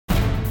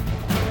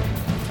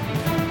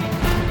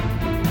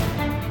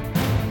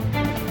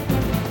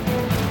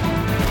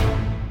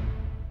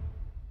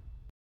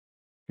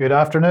Good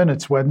afternoon.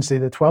 It's Wednesday,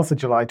 the 12th of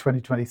July,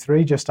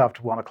 2023, just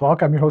after 1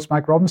 o'clock. I'm your host,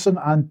 Mike Robinson,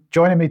 and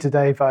joining me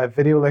today via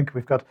video link,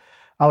 we've got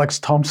Alex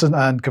Thomson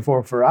and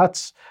Gevorg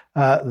Verrats.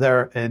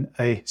 They're in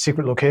a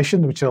secret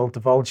location, which I'll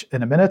divulge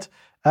in a minute,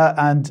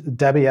 and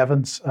Debi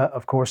Evans,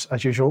 of course,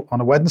 as usual, on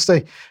a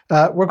Wednesday.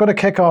 We're going to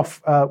kick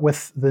off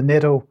with the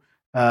NATO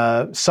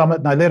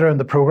summit. Now, later in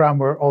the programme,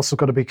 we're also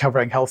going to be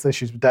covering health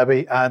issues with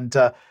Debi,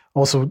 and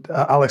also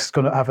Alex is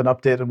going to have an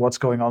update on what's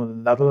going on in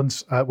the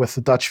Netherlands with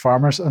the Dutch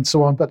farmers and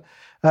so on. But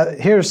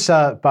here's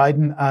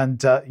Biden and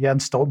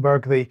Jens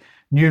Stoltenberg, the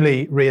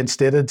newly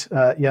reinstated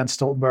Jens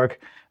Stoltenberg,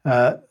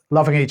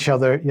 loving each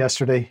other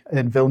yesterday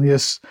in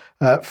Vilnius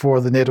for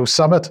the NATO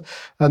summit.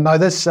 And now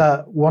this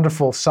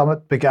wonderful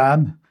summit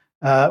began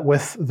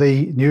with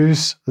the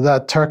news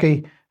that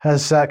Turkey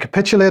has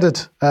capitulated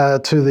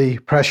to the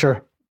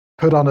pressure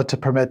put on it to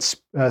permit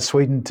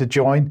Sweden to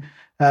join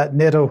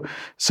NATO.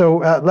 So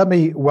let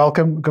me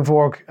welcome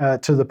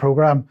Gevorg to the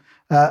programme.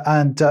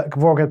 And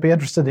Gevorg, I'd be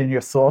interested in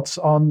your thoughts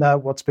on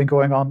what's been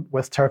going on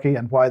with Turkey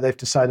and why they've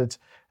decided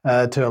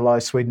to allow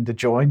Sweden to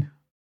join.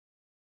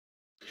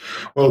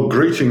 Well,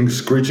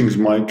 greetings,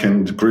 Mike,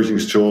 and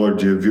greetings to all our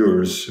dear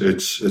viewers.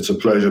 It's a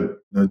pleasure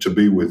to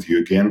be with you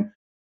again.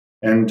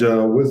 And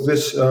with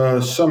this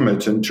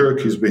summit and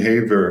Turkey's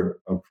behavior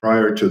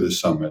prior to the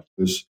summit,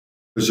 there's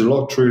a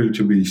lot really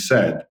to be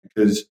said,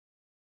 because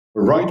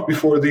right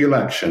before the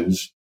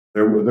elections,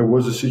 there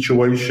was a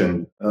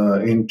situation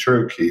in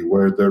Turkey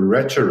where the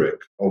rhetoric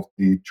of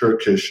the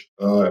Turkish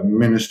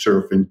Minister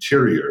of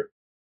Interior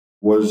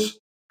was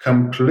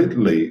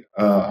completely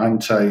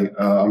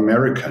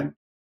anti-American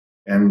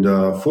and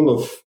full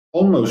of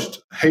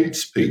almost hate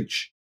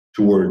speech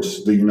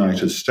towards the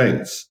United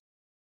States.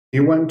 He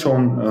went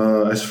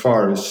on as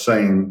far as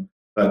saying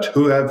that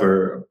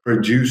whoever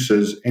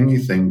produces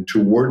anything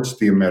towards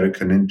the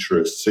American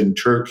interests in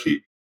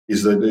Turkey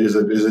is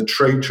a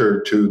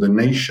traitor to the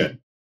nation,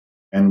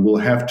 and will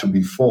have to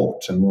be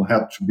fought and will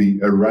have to be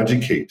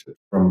eradicated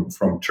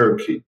from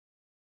Turkey.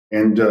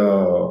 And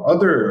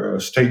other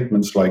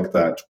statements like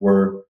that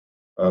were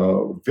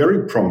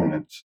very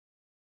prominent.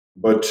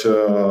 But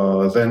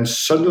then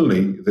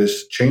suddenly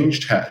this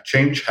change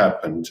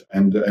happened,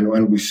 and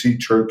when we see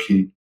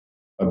Turkey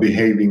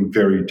behaving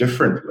very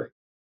differently,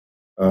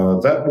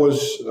 that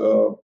was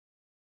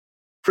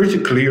pretty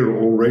clear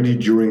already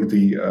during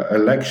the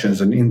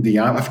elections and in the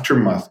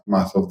aftermath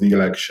of the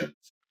elections,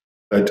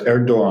 that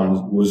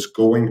Erdogan was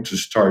going to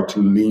start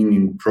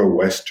leaning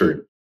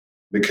pro-Western,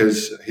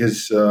 because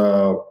his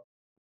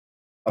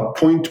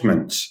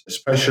appointments,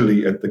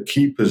 especially at the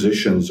key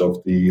positions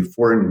of the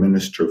foreign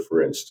minister,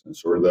 for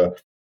instance, or the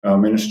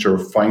minister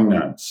of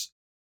finance,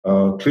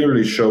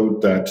 clearly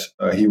showed that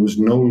he was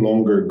no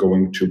longer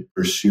going to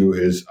pursue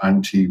his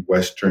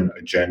anti-Western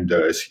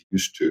agenda as he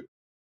used to.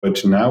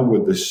 But now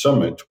with the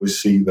summit, we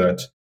see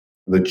that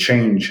the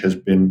change has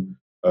been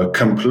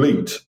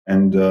complete,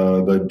 and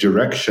the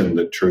direction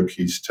that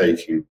Turkey is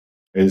taking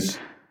is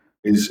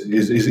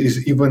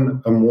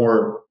even a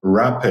more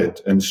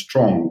rapid and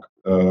strong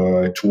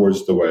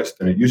towards the West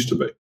than it used to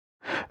be.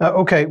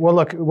 Okay, well,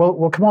 look,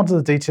 we'll come on to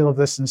the detail of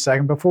this in a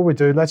second. Before we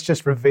do, let's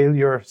just reveal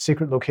your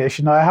secret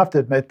location. Now, I have to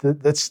admit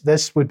that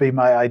this would be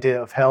my idea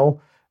of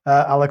hell,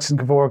 Alex and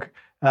Gevorg,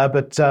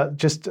 but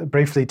just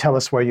briefly tell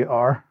us where you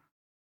are.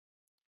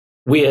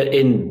 We are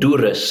in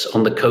Durrës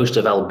on the coast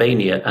of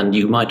Albania, and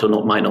you might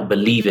not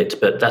believe it,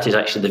 but that is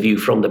actually the view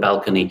from the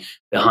balcony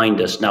behind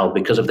us. Now,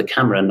 because of the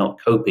camera not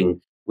coping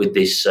with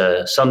this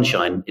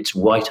sunshine, it's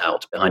white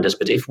out behind us.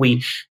 But if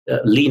we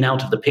lean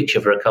out of the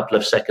picture for a couple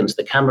of seconds,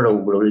 the camera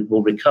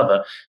will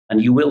recover,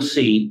 and you will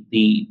see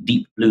the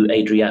deep blue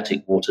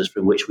Adriatic waters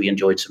from which we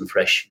enjoyed some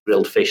fresh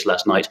grilled fish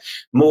last night.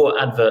 More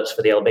adverts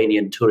for the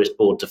Albanian Tourist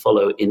Board to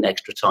follow in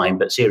extra time,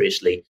 but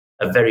seriously,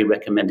 a very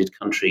recommended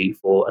country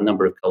for a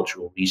number of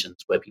cultural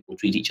reasons, where people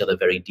treat each other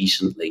very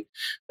decently.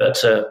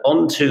 But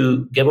on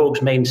to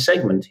Gevorg's main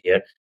segment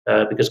here,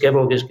 because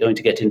Gevorg is going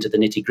to get into the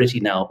nitty-gritty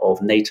now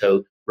of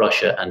NATO,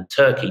 Russia and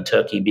Turkey,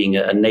 Turkey being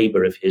a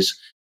neighbor of his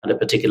and a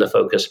particular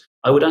focus.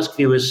 I would ask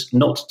viewers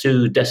not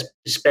to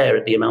despair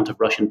at the amount of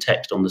Russian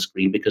text on the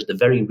screen, because the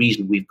very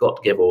reason we've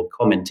got Gevorg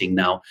commenting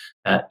now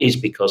is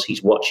because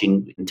he's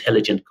watching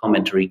intelligent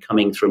commentary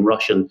coming from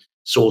Russian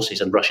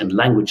sources and Russian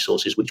language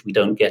sources, which we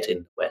don't get in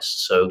the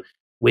West. So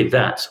with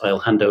that, I'll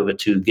hand over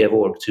to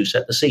Gevorg to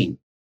set the scene.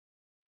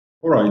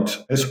 All right.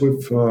 As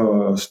we've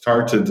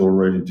started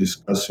already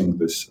discussing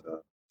this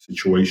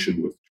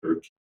situation with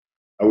Turkey,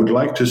 I would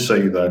like to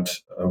say that,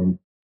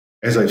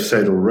 as I've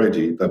said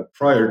already, that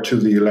prior to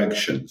the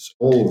elections,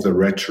 all of the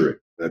rhetoric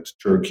that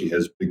Turkey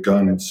has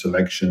begun its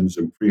elections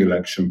and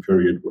pre-election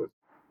period with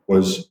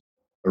was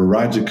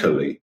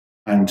radically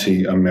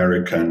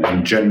anti-American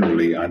and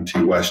generally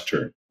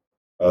anti-Western.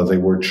 They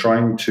were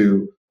trying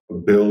to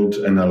build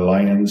an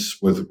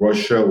alliance with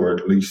Russia, or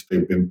at least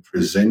they've been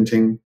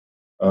presenting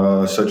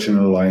such an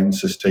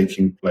alliance as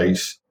taking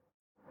place.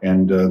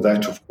 And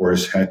that, of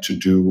course, had to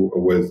do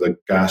with the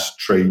gas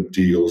trade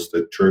deals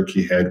that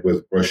Turkey had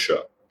with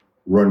Russia.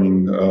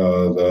 running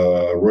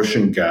the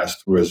Russian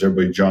gas through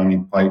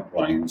Azerbaijani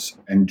pipelines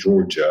and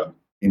Georgia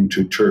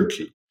into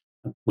Turkey.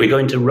 We're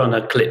going to run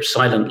a clip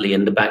silently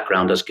in the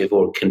background as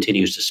Gavor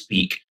continues to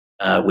speak,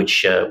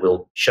 which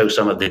will show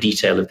some of the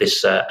detail of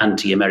this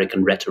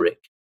anti-American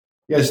rhetoric.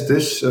 Yes,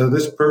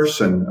 this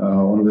person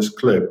on this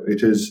clip,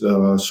 it is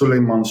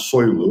Süleyman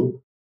Soylu,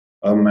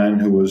 a man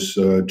who was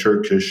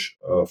Turkish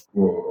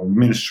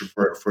Minister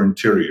for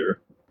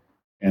Interior.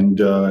 And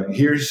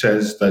here he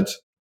says that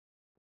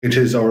it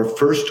is our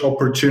first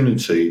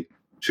opportunity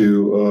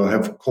to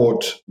have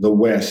caught the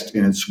West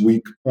in its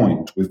weak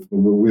point.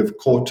 We have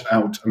caught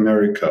out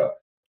America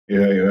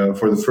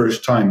for the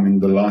first time in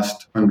the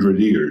last 100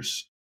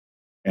 years.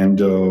 And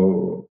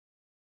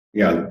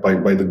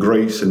by the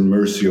grace and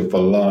mercy of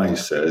Allah, he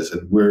says,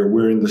 and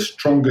we're in the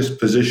strongest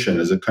position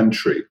as a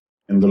country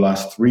in the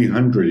last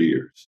 300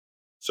 years.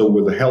 So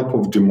with the help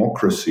of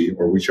democracy,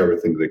 or whichever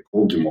thing they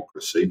call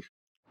democracy,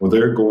 well,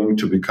 they're going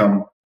to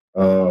become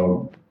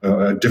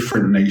a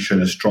different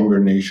nation, a stronger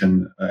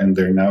nation, and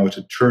they're now at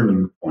a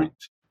turning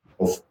point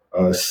of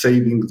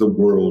saving the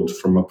world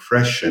from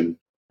oppression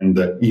and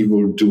the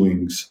evil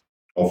doings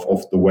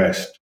of the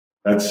West.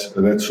 That's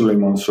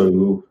Süleyman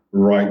Soylu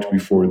right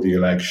before the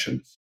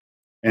elections.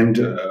 And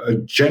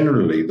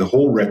generally, the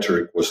whole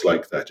rhetoric was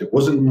like that. It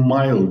wasn't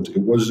mild.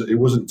 It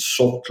wasn't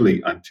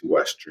softly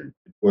anti-Western.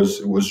 It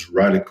was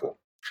radical.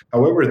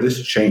 However,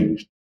 this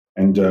changed,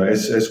 and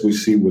as we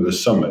see with the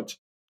summit,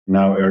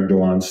 now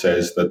Erdogan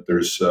says that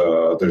there's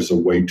a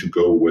way to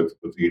go with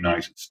the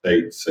United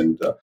States, and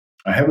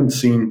I haven't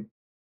seen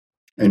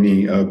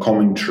any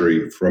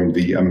commentary from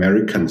the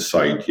American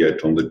side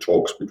yet on the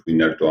talks between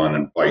Erdogan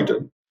and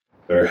Biden.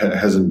 There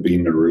hasn't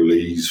been a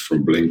release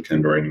from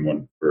Blinken or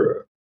anyone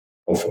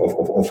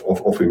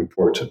of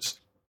importance.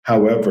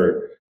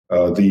 However,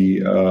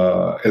 the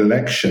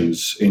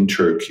elections in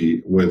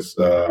Turkey with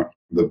the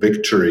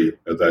victory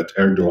that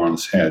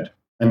Erdogan's had,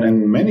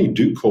 and many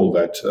do call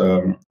that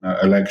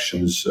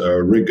elections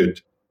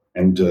rigged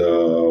and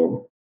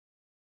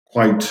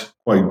quite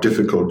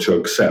difficult to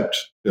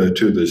accept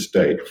to this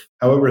day.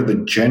 However, the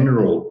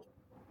general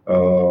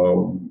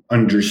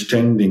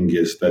understanding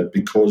is that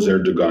because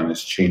Erdogan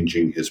is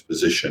changing his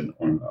position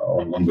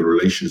on the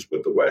relations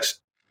with the West,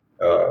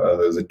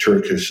 the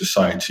Turkish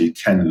society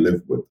can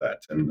live with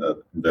that, and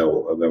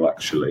they'll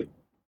actually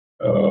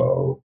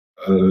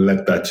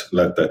let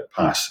that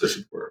pass, as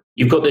it were.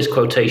 You've got this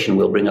quotation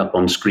we'll bring up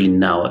on screen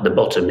now at the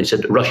bottom. It's a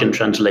Russian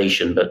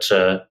translation, but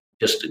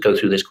just go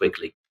through this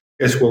quickly.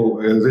 Yes, well,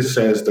 this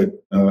says that,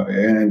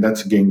 and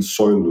that's again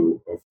Soylu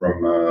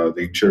from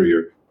the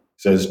Interior,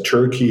 says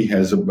Turkey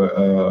has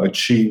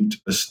achieved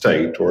a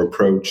state or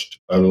approached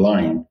a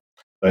line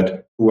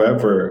that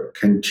whoever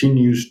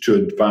continues to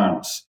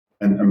advance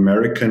an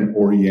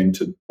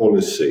American-oriented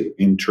policy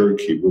in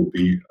Turkey will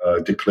be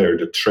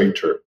declared a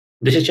traitor.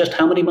 This is just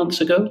how many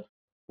months ago?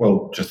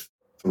 Well, just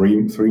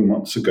three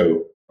months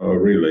ago,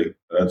 really.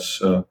 That's.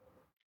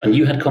 And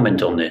you had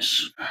comment on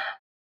this.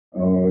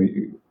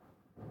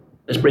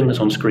 Let's bring this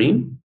on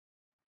screen.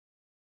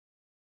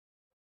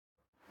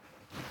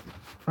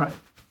 Right.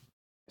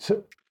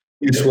 So.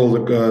 Yes, well,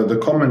 the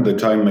comment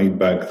that I made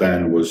back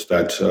then was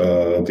that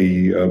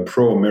the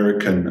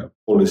pro-American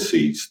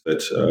policies that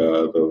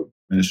the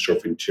Minister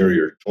of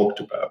Interior talked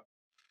about,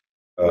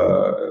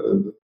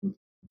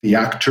 the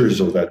actors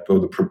of that, or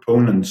the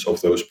proponents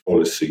of those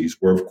policies,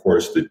 were, of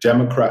course, the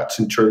Democrats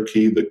in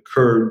Turkey, the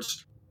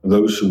Kurds,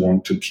 those who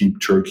want to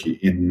keep Turkey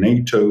in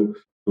NATO,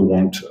 who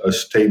want a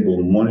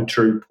stable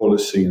monetary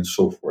policy, and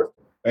so forth.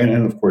 And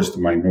of course,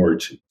 the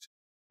minorities.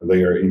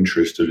 They are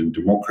interested in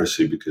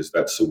democracy because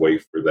that's a way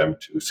for them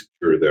to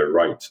secure their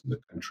rights in the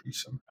country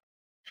somehow.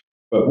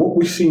 But what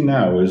we see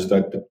now is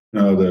that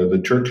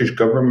the Turkish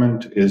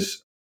government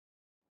is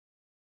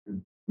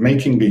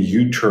making a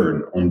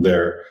U-turn on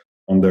their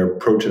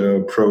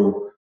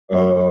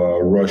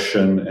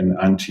pro-Russian and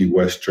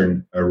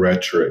anti-Western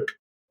rhetoric.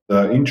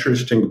 The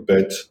interesting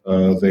bit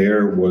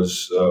there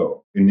was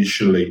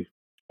initially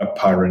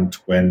apparent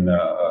when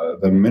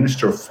the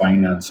Minister of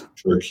Finance of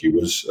Turkey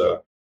was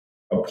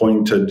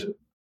appointed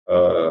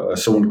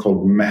someone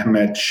called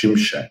Mehmet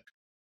Şimşek.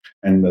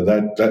 And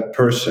that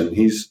person,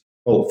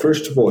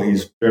 first of all,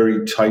 he's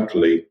very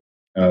tightly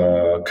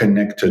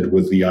connected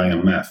with the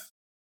IMF.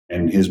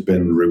 And he's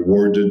been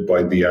rewarded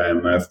by the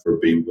IMF for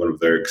being one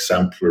of their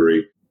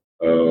exemplary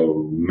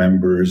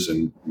members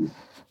and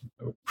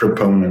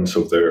proponents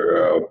of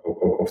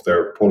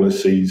their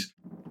policies.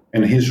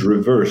 And he's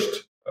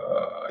reversed.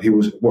 He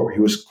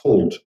was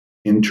called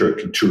in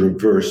Turkey to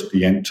reverse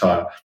the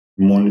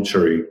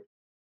anti-monetary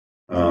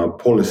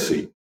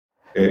policy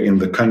in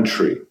the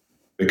country,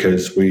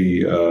 because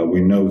we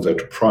know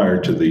that prior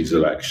to these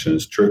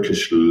elections,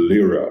 Turkish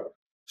lira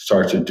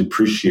started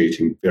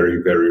depreciating very,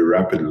 very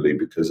rapidly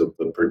because of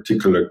the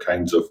particular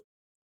kinds of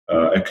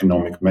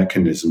economic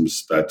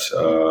mechanisms that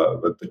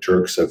the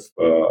Turks have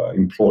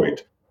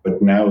employed.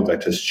 But now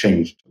that has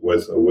changed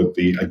with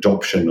the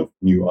adoption of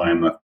new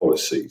IMF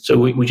policies. So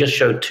we just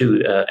showed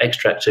two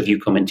extracts of you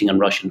commenting on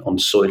Russian on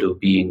Soilu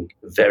being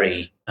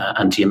very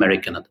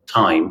anti-American at the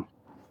time.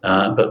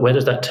 But where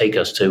does that take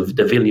us to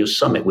the Vilnius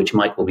summit, which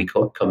Mike will be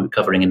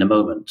covering in a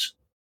moment?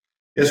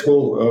 Yes,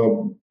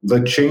 well,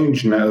 the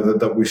change now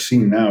that we see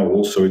now,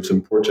 also, it's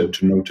important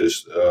to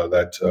notice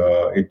that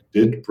it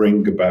did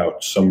bring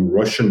about some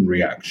Russian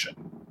reaction,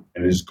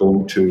 and it is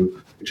going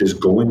to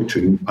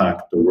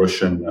impact the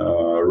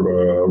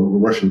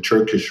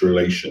Russian-Turkish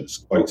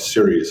relations quite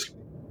seriously,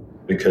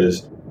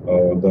 because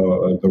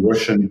the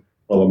Russian,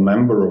 well, a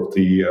member of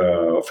the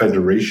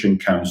Federation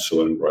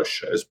Council in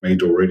Russia has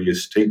made already a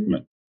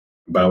statement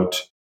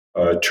about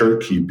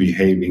Turkey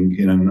behaving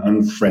in an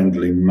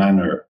unfriendly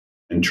manner,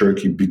 and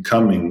Turkey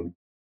becoming,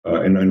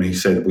 and he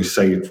said, we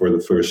say it for the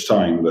first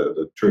time,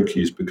 that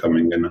Turkey is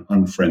becoming an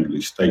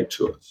unfriendly state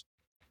to us.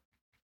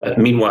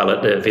 Meanwhile,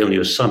 at the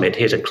Vilnius summit,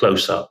 here's a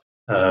close-up.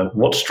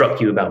 What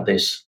struck you about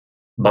this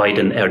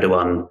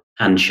Biden-Erdogan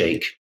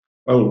handshake?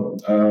 Well,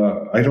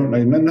 I don't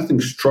know. Nothing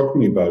struck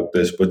me about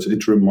this, but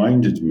it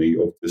reminded me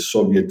of the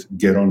Soviet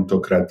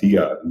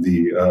gerontokratia,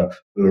 the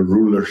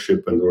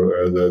rulership and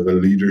the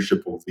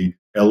leadership of the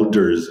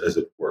elders, as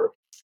it were.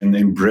 And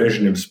in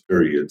Brezhnev's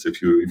periods,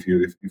 if you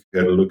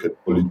had a look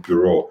at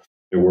Politburo,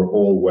 they were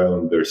all well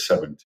in their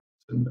 70s.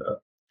 And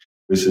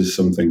this is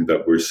something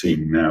that we're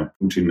seeing now.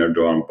 Putin,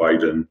 Erdogan,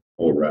 Biden,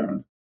 all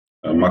around.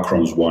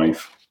 Macron's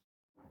wife.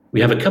 We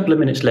have a couple of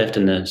minutes left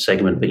in the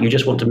segment, but you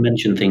just want to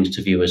mention things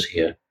to viewers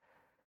here.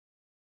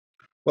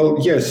 Well,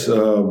 yes,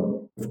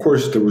 of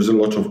course, there was a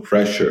lot of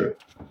pressure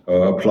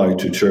applied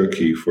to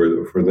Turkey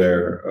for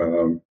their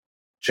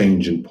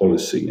change in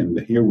policy. And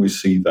here we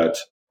see that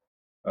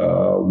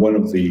one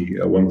of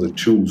the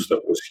tools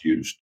that was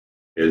used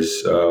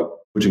is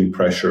putting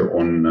pressure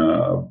on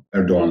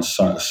Erdogan's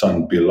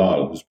son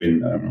Bilal, who's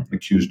been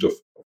accused of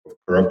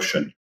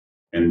corruption,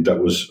 and that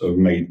was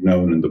made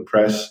known in the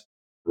press.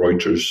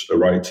 Reuters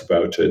writes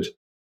about it,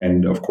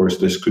 and of course,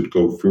 this could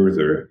go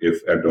further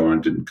if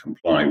Erdogan didn't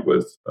comply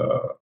with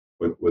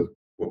what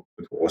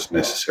was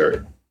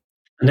necessary.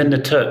 And then the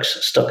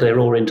Turks stuck their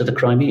oar into the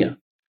Crimea.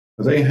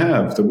 They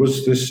have. There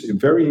was this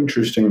very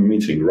interesting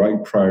meeting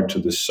right prior to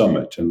the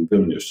summit in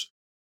Vilnius,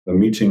 the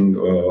meeting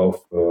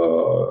of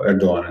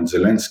Erdogan and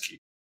Zelensky.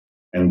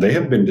 And they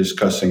have been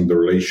discussing the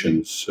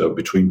relations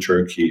between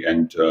Turkey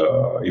and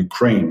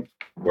Ukraine,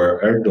 where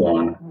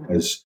Erdogan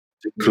has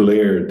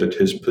declared that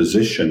his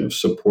position of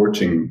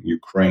supporting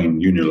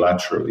Ukraine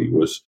unilaterally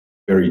was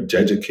very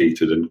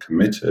dedicated and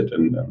committed.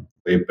 And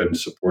they've been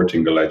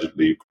supporting,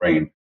 allegedly,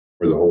 Ukraine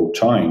for the whole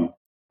time.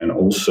 And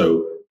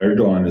also,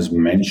 Erdogan has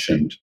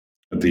mentioned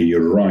the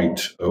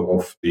right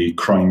of the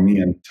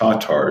Crimean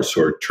Tatars,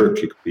 or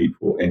Turkic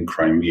people in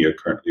Crimea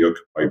currently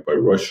occupied by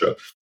Russia,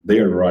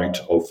 their right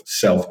of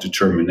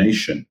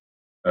self-determination.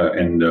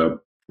 And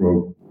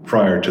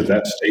prior to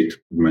that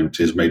statement,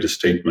 he's made a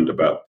statement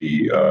about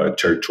the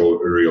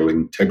territorial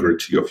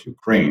integrity of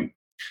Ukraine.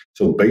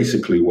 So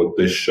basically what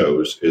this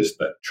shows is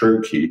that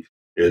Turkey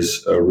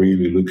is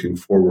really looking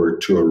forward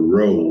to a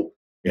role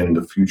in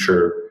the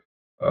future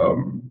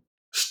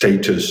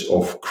status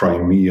of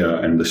Crimea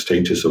and the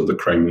status of the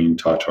Crimean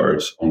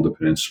Tatars on the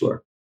peninsula.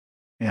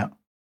 Yeah.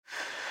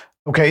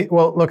 Okay,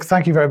 well, look,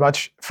 thank you very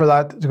much for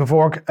that,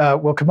 Gevorg.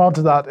 We'll come on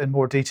to that in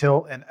more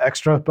detail in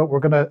Extra, but we're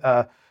going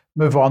to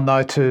move on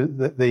now to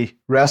the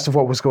rest of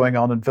what was going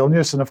on in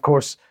Vilnius. And of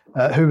course,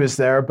 who was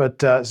there but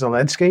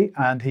Zelensky,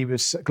 and he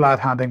was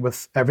glad-handing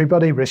with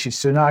everybody, Rishi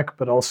Sunak,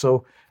 but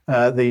also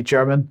the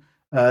German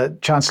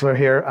Chancellor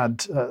here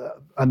and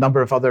a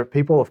number of other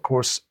people. Of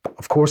course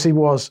he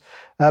was.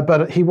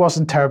 But he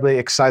wasn't terribly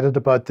excited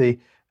about the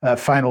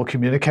final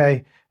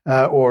communique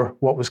or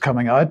what was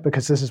coming out,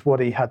 because this is what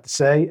he had to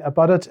say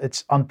about it.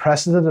 It's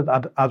unprecedented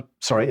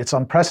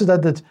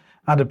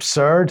and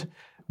absurd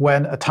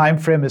when a time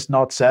frame is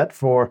not set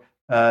for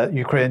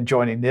Ukraine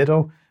joining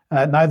NATO,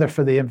 neither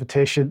for the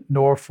invitation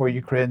nor for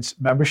Ukraine's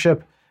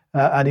membership.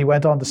 And he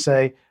went on to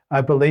say, I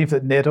believe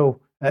that NATO,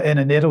 in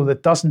a NATO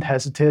that doesn't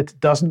hesitate,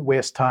 doesn't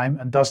waste time,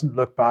 and doesn't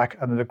look back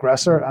at an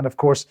aggressor. And of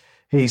course,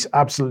 he's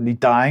absolutely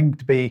dying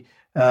to be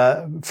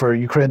for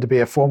Ukraine to be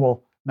a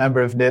formal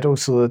member of NATO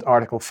so that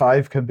Article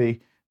 5 can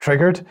be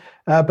triggered.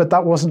 But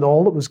that wasn't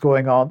all that was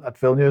going on at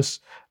Vilnius.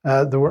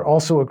 There were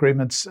also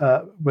agreements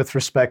with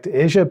respect to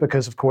Asia,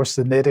 because, of course,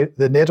 the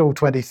NATO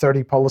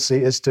 2030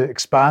 policy is to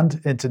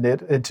expand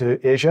into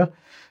Asia.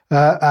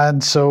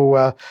 And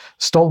so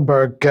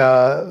Stoltenberg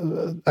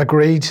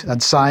agreed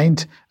and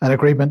signed an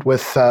agreement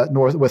with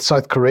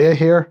South Korea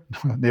here.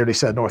 I nearly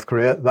said North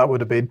Korea. That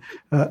would have been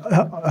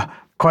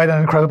quite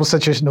an incredible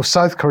situation. No,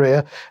 South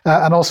Korea.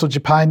 And also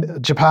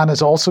Japan. Japan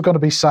is also going to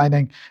be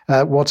signing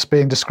what's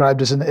being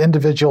described as an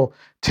individual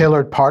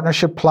tailored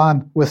partnership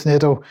plan with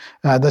NATO.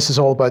 This is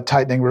all about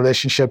tightening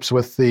relationships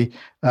with the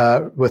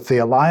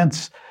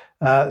alliance.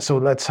 So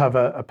let's have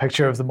a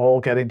picture of them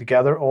all getting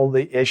together, all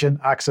the Asian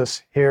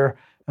axis here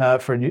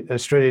for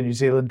Australia, New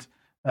Zealand,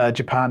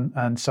 Japan,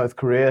 and South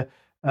Korea.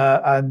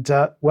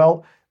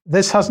 Well,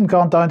 this hasn't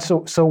gone down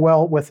so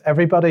well with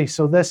everybody.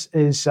 So this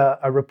is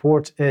a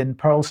report in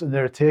Pearls and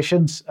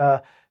Irritations.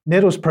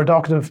 NATO's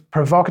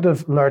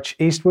provocative lurch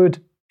eastward,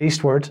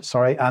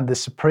 and the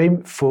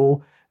supreme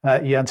fool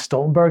Jens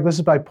Stoltenberg. This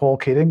is by Paul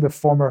Keating, the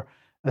former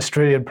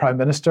Australian Prime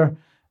Minister.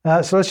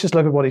 So let's just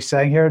look at what he's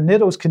saying here.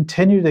 NATO's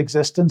continued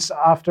existence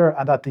after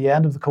and at the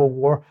end of the Cold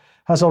War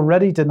has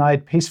already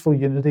denied peaceful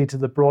unity to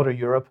the broader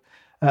Europe,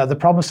 the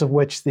promise of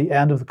which the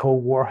end of the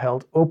Cold War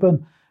held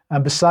open.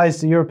 And besides,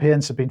 the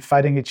Europeans have been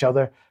fighting each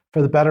other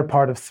for the better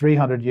part of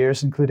 300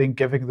 years, including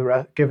giving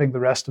the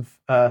rest of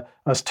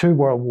us 2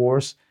 world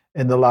wars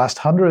in the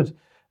last 100.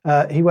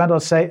 He went on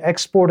to say,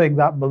 exporting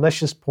that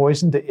malicious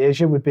poison to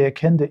Asia would be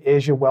akin to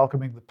Asia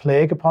welcoming the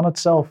plague upon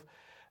itself.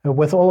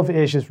 With all of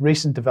Asia's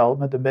recent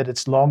development amid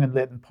its long and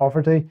latent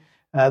poverty,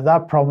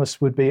 that promise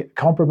would be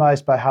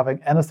compromised by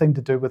having anything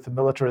to do with the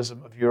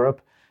militarism of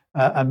Europe,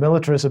 and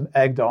militarism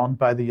egged on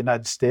by the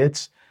United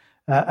States.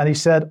 And he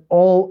said,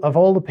 of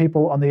all the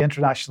people on the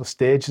international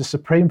stage, the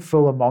supreme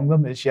fool among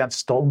them is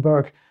Jens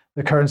Stoltenberg,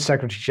 the current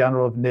Secretary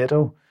General of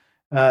NATO.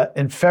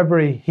 In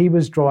February, he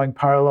was drawing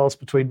parallels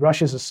between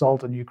Russia's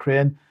assault on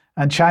Ukraine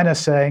and China,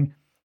 saying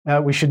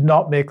we should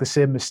not make the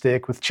same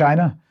mistake with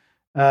China.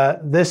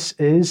 That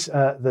is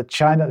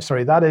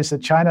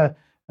that China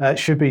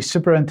should be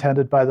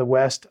superintended by the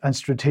West and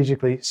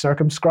strategically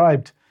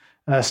circumscribed.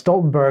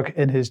 Stoltenberg,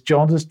 in his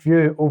jaundiced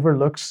view,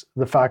 overlooks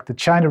the fact that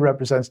China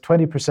represents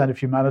 20% of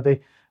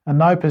humanity and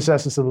now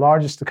possesses the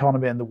largest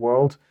economy in the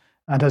world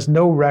and has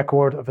no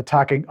record of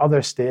attacking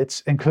other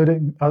states,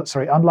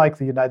 unlike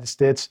the United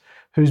States,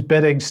 whose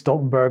bidding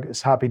Stoltenberg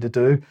is happy to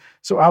do.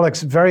 So,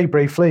 Alex, very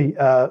briefly,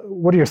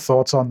 what are your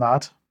thoughts on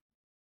that?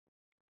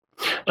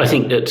 I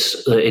think that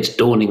it's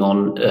dawning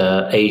on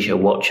Asia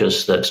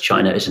watchers that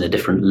China is in a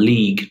different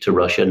league to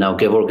Russia. Now,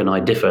 Georg and I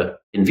differ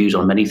in views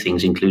on many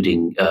things,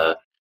 including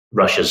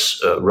Russia's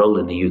role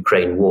in the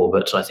Ukraine war,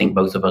 but I think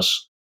both of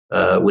us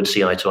would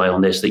see eye to eye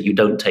on this, that you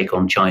don't take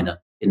on China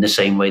in the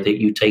same way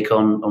that you take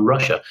on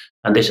Russia.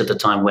 And this at the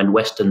time when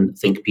Western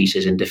think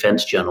pieces in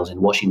defense journals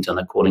in Washington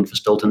are calling for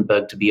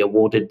Stoltenberg to be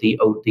awarded the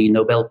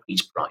Nobel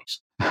Peace Prize.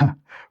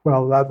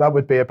 Well, that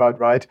would be about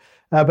right.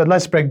 But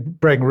let's bring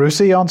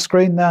Russia on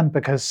screen then,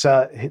 because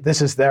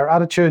this is their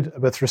attitude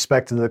with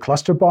respect to the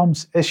cluster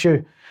bombs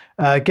issue.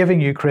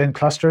 Giving Ukraine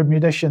cluster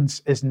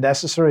munitions is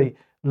necessary,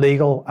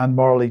 legal and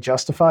morally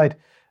justified.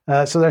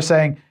 So they're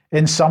saying,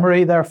 in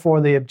summary,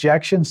 therefore, the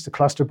objections to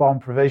cluster bomb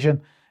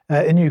provision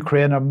in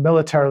Ukraine are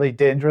militarily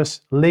dangerous,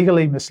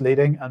 legally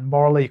misleading and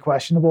morally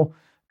questionable,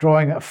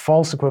 drawing a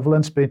false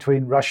equivalence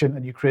between Russian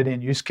and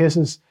Ukrainian use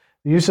cases.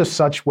 The use of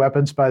such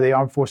weapons by the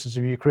armed forces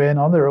of Ukraine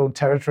on their own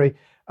territory,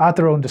 at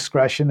their own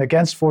discretion,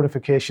 against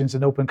fortifications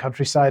in open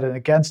countryside and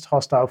against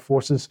hostile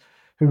forces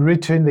who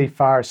routinely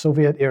fire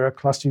Soviet-era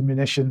cluster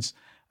munitions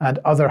and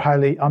other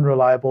highly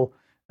unreliable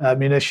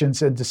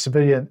munitions into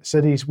civilian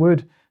cities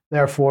would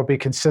therefore be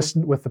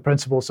consistent with the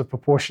principles of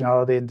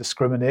proportionality and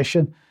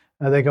discrimination.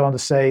 They go on to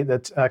say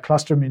that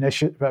cluster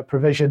munition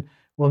provision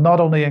will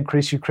not only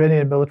increase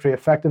Ukrainian military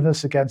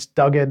effectiveness against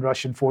dug-in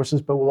Russian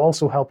forces, but will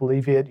also help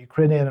alleviate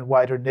Ukrainian and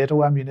wider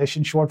NATO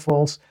ammunition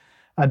shortfalls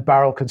and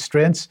barrel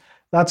constraints.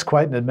 That's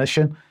quite an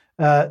admission.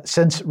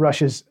 Since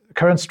Russia's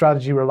current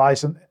strategy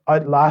relies on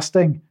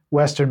outlasting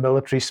Western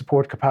military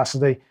support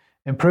capacity,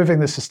 improving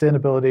the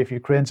sustainability of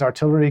Ukraine's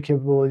artillery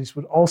capabilities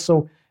would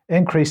also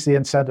increase the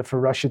incentive for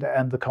Russia to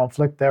end the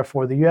conflict.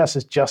 Therefore, the US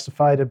is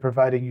justified in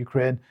providing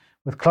Ukraine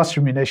with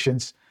cluster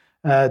munitions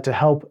to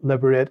help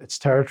liberate its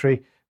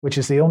territory, which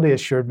is the only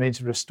assured means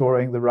of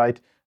restoring the right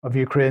of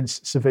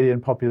Ukraine's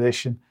civilian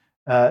population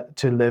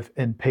to live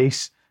in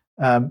peace.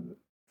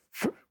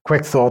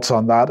 Quick thoughts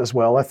on that as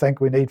well, I think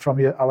we need from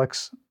you,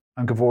 Alex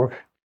and Georg.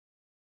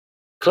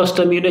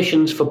 Cluster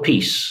munitions for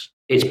peace.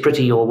 It's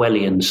pretty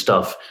Orwellian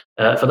stuff.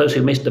 For those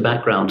who missed the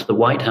background, the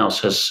White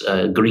House has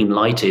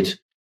green-lighted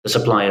the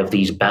supply of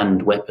these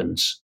banned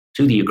weapons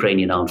to the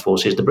Ukrainian armed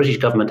forces. The British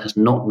government has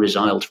not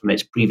resiled from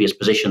its previous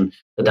position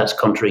that that's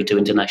contrary to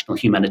international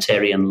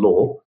humanitarian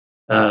law.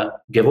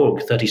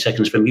 Georg, 30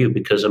 seconds from you,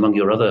 because among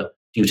your other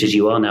duties,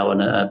 you are now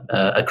an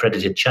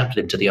accredited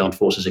chaplain to the armed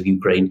forces of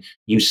Ukraine.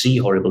 You see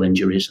horrible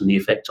injuries and the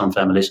effects on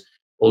families.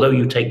 Although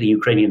you take the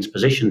Ukrainians'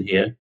 position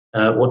here,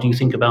 what do you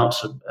think about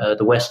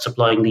the West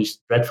supplying these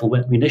dreadful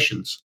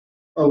munitions?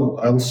 Well,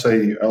 I'll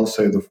say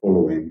the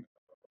following: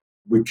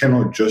 we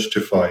cannot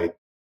justify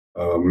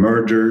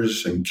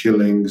murders and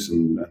killings,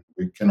 and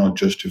we cannot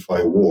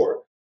justify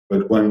war.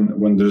 But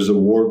when there's a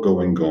war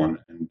going on,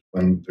 and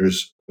when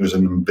there's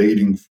an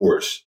invading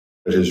force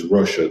that is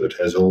Russia, that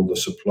has all the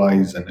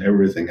supplies and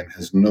everything, and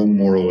has no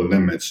moral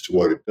limits to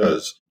what it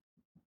does,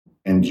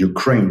 and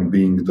Ukraine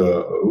being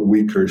the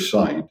weaker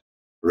side,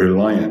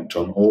 reliant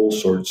on all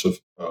sorts of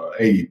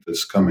aid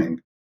that's coming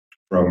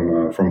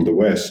from the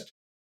West,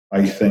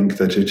 I think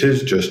that it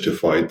is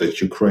justified that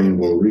Ukraine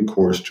will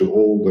recourse to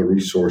all the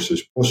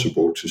resources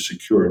possible to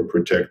secure and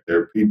protect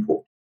their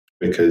people,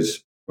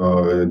 because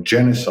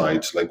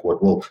genocides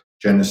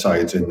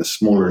genocides in the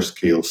smaller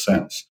scale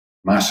sense,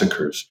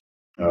 massacres,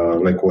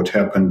 like what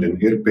happened in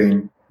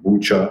Irpin,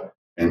 Bucha,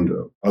 and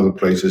other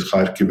places,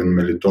 Kharkiv and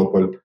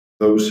Melitopol,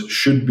 those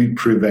should be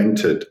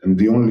prevented. And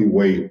the only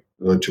way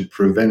to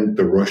prevent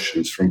the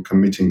Russians from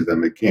committing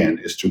them again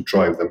is to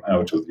drive them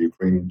out of the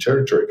Ukrainian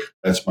territory.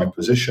 That's my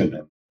position,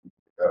 and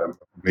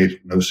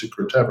made no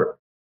secret ever.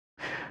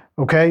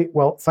 Okay,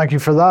 well, thank you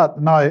for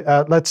that.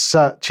 Now, let's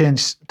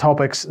change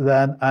topics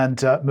then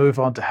and move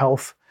on to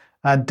health.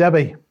 And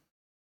Debi.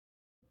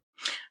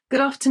 Good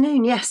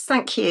afternoon. Yes,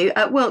 thank you.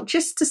 Well,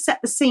 just to set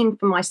the scene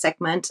for my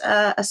segment,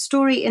 a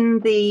story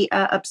in the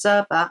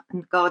Observer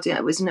and Guardian.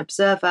 It was an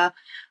Observer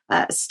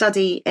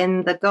study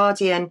in the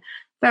Guardian.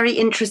 Very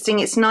interesting.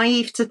 It's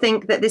naive to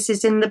think that this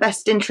is in the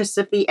best interest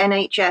of the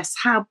NHS,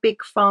 how big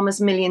pharma's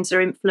millions are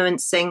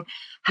influencing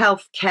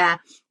healthcare.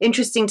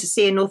 Interesting to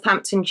see a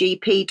Northampton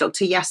GP,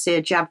 Dr.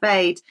 Yasir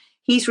Javed.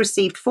 He's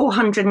received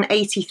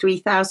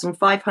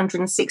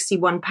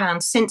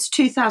 £483,561 since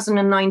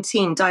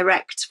 2019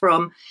 direct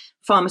from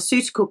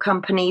pharmaceutical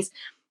companies,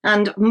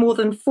 and more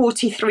than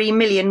 43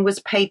 million was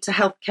paid to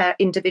healthcare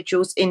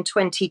individuals in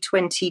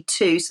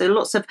 2022. So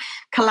lots of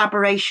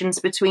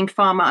collaborations between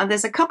pharma. And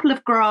there's a couple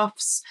of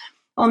graphs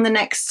on the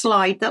next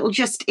slide that will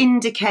just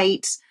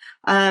indicate,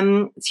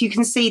 so you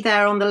can see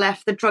there on the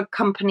left, the drug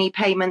company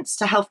payments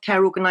to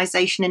healthcare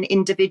organisation and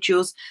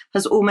individuals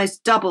has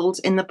almost doubled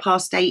in the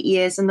past 8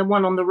 years. And the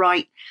one on the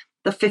right,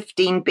 the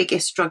 15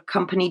 biggest drug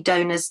company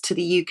donors to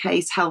the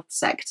UK's health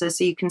sector.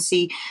 So you can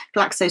see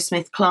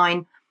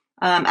GlaxoSmithKline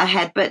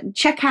ahead. But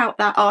check out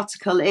that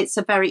article. It's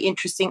a very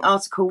interesting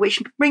article,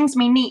 which brings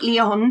me neatly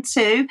on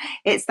to,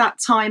 it's that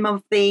time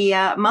of the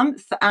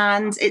month,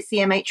 and it's the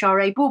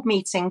MHRA board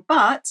meeting.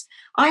 But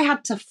I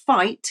had to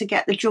fight to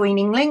get the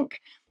joining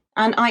link.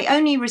 And I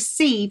only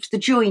received the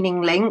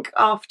joining link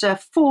after a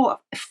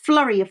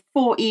flurry of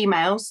 4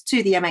 emails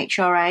to the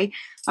MHRA.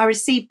 I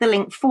received the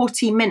link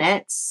 40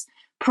 minutes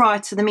prior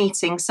to the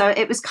meeting. So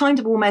it was kind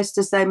of almost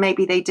as though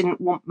maybe they didn't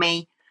want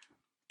me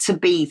to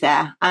be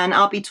there. And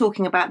I'll be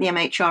talking about the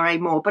MHRA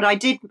more, but I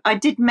did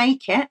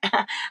make it.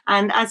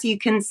 And as you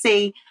can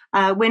see,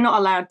 we're not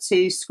allowed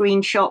to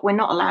screenshot, we're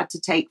not allowed to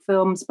take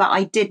films, but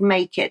I did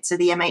make it to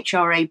the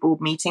MHRA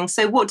board meeting.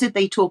 So what did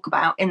they talk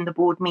about in the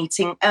board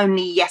meeting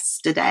only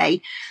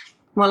yesterday?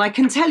 Well, I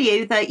can tell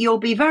you that you'll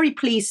be very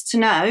pleased to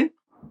know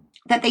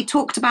that they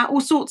talked about all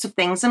sorts of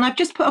things. And I've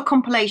just put a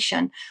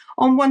compilation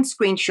on one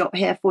screenshot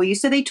here for you.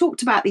 So they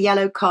talked about the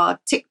yellow card,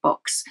 tick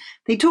box.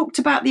 They talked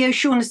about the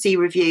O'Shaughnessy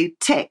review,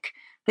 tick.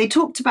 They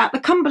talked about the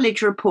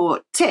Cumberledge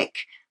report, tick.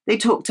 They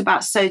talked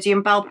about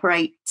sodium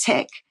valproate,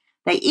 tick.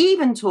 They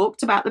even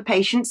talked about the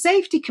Patient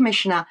Safety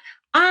Commissioner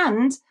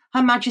and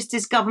Her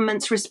Majesty's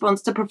Government's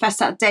response to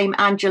Professor Dame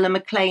Angela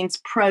McLean's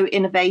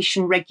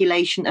pro-innovation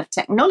regulation of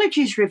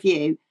technologies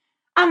review.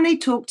 And they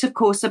talked, of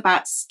course,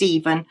 about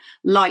Stephen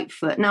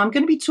Lightfoot. Now, I'm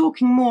going to be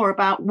talking more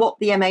about what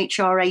the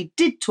MHRA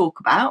did talk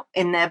about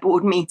in their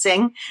board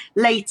meeting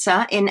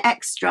later in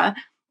Extra.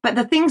 But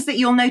the things that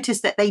you'll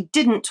notice that they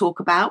didn't talk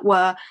about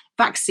were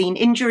vaccine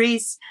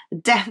injuries,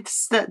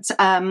 deaths that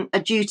are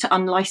due to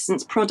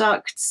unlicensed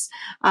products,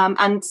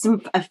 and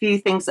a few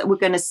things that we're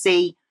going to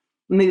see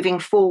moving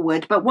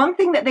forward. But one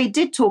thing that they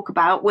did talk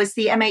about was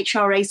the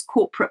MHRA's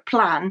corporate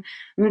plan.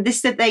 And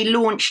this that they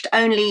launched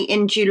only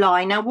in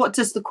July. Now, what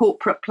does the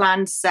corporate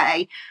plan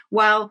say?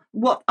 Well,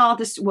 what are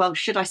the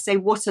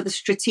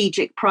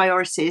strategic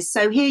priorities?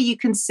 So here you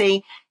can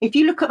see, if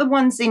you look at the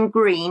ones in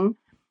green,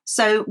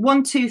 so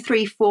 1, 2,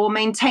 3, 4,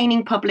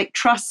 maintaining public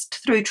trust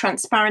through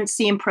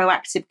transparency and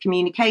proactive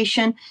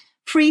communication.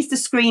 Freeze the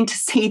screen to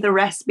see the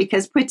rest,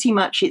 because pretty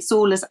much it's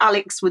all, as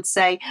Alex would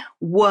say,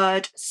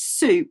 word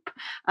soup.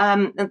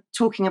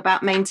 Talking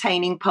about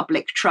maintaining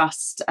public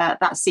trust,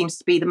 that seems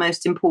to be the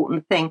most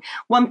important thing.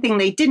 One thing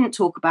they didn't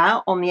talk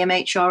about on the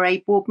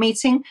MHRA board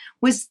meeting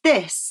was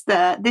this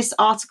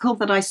article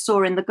that I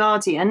saw in The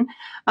Guardian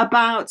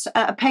about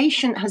a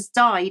patient has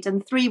died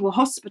and 3 were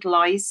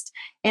hospitalised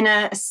in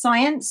a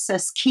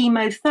Sciences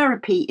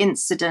chemotherapy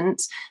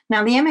incident.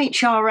 Now, the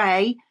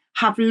MHRA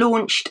have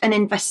launched an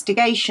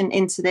investigation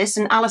into this.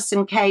 And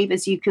Alison Cave,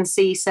 as you can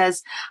see,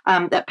 says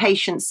that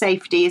patient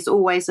safety is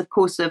always, of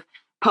course, of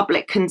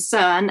public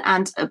concern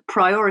and a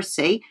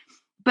priority.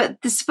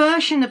 But this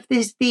version of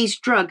these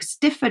drugs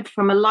differed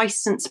from a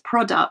licensed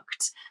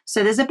product.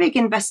 So there's a big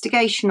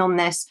investigation on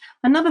this.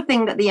 Another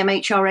thing that the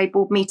MHRA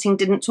board meeting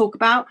didn't talk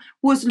about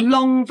was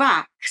long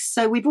vax.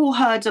 So we've all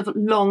heard of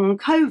long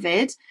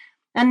COVID.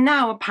 And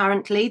now,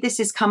 apparently, this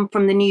has come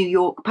from the New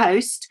York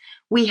Post.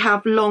 We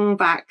have long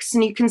vax,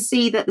 and you can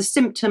see that the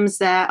symptoms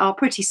there are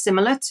pretty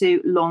similar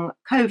to long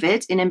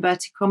COVID, in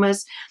inverted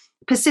commas.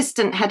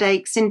 Persistent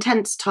headaches,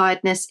 intense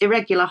tiredness,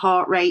 irregular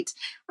heart rate,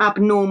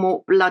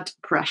 abnormal blood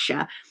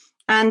pressure.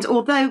 And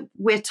although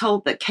we're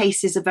told that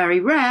cases are very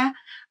rare,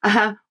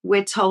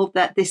 we're told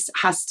that this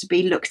has to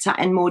be looked at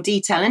in more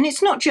detail. And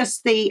it's not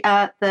just the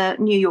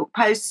New York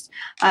Post,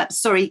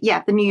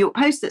 the New York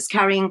Post that's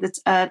carrying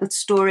the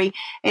story.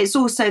 It's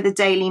also the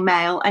Daily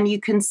Mail. And you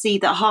can see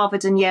that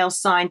Harvard and Yale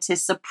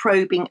scientists are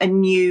probing a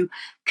new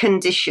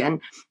condition.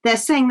 They're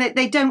saying that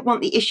they don't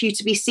want the issue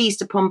to be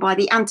seized upon by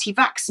the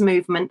anti-vax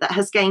movement that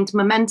has gained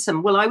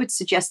momentum. Well, I would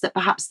suggest that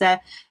perhaps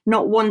they're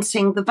not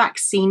wanting the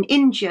vaccine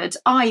injured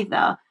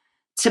either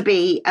to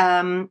be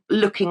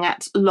looking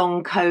at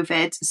long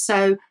COVID.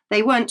 So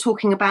they weren't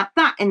talking about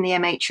that in the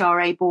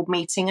MHRA board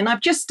meeting. And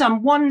I've just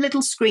done one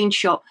little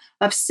screenshot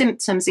of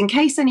symptoms in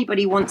case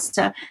anybody wants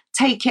to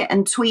take it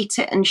and tweet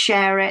it and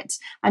share it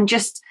and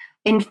just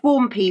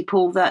inform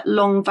people that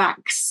long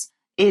vax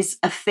is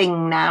a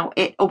thing now.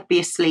 It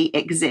obviously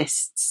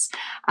exists.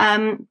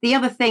 The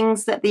other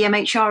things that the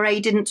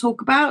MHRA didn't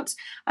talk about,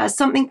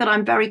 something that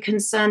I'm very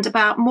concerned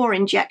about, more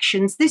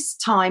injections. This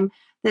time,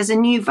 there's a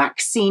new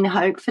vaccine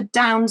hope for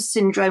Down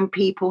syndrome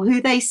people who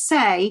they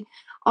say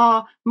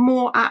are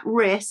more at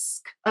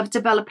risk of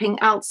developing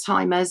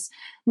Alzheimer's.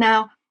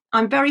 Now,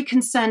 I'm very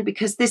concerned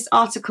because this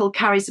article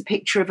carries a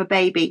picture of a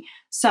baby.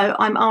 So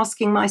I'm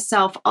asking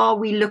myself, are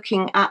we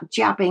looking at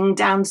jabbing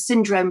Down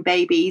syndrome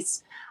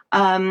babies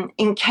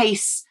in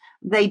case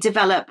they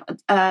develop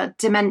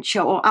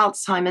dementia or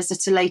Alzheimer's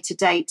at a later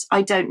date?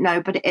 I don't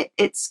know, but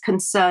it's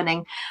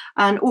concerning.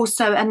 And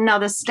also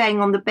another,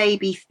 staying on the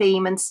baby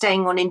theme and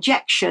staying on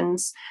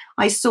injections,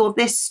 I saw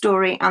this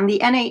story, and the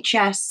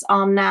NHS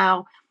are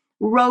now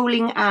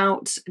rolling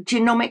out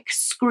genomic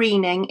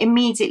screening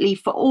immediately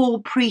for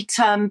all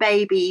preterm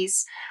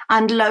babies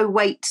and low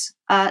weight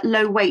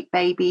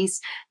babies.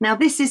 Now,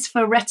 this is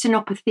for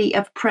retinopathy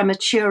of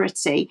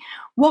prematurity.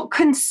 What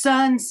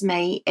concerns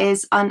me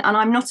is, and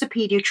I'm not a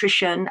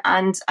pediatrician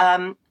and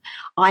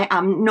I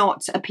am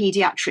not a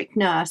pediatric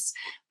nurse,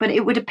 but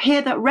it would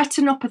appear that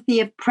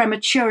retinopathy of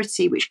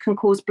prematurity, which can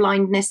cause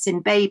blindness in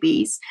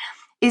babies,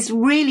 is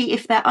really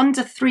if they're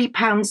under 3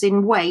 pounds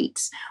in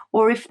weight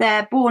or if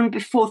they're born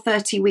before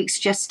 30 weeks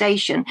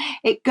gestation.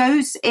 It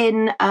goes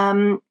in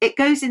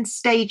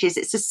stages.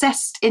 It's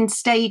assessed in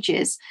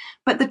stages.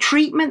 But the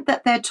treatment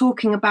that they're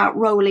talking about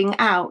rolling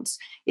out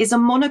is a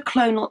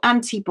monoclonal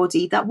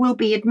antibody that will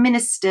be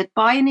administered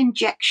by an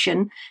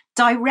injection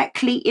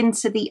directly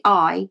into the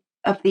eye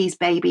of these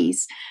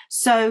babies.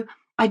 So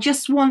I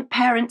just want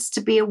parents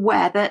to be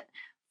aware that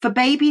for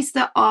babies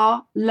that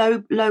are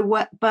low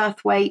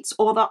birth weights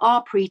or that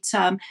are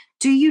preterm,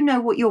 do you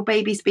know what your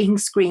baby's being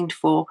screened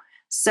for?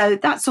 So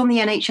that's on the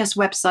NHS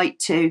website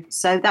too.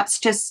 So that's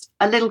just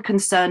a little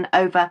concern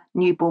over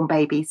newborn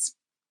babies.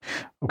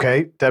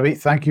 Okay, Debbie,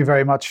 thank you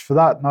very much for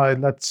that. Now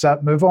let's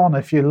move on.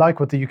 If you like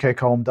what the UK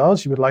Column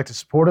does, you would like to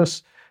support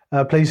us,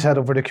 please head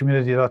over to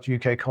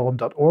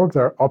community.ukcolumn.org.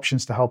 There are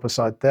options to help us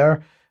out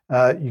there.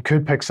 You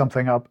could pick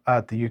something up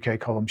at the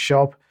UK Column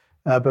shop.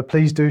 But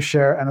please do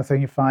share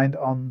anything you find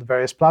on the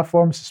various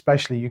platforms,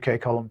 especially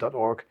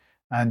ukcolumn.org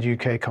and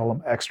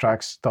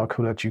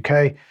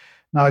ukcolumnextracts.co.uk.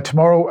 Now,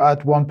 tomorrow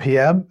at 1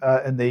 p.m.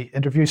 In the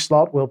interview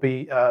slot, we'll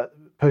be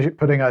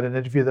putting out an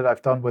interview that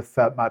I've done with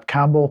Matt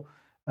Campbell.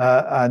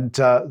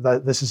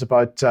 This is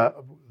about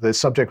the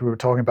subject we were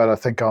talking about, I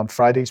think, on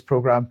Friday's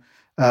programme.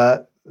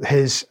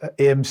 His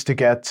aims to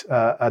get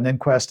an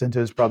inquest into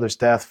his brother's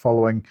death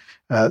following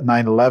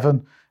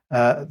 9/11.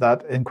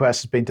 That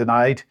inquest has been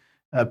denied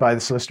by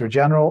the Solicitor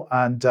General,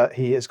 and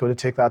he is going to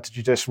take that to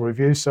judicial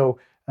review. So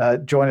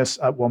join us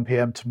at 1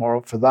 p.m.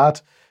 tomorrow for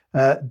that.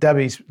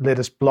 Debbie's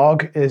latest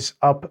blog is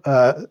up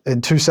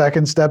in 2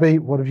 seconds. Debbie,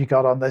 what have you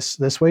got on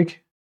this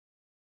week?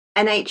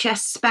 NHS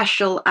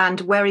special and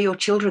where are your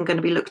children going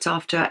to be looked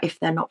after if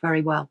they're not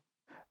very well?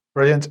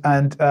 Brilliant.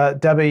 And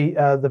Debbie,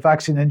 the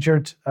Vaccine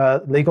Injured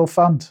Legal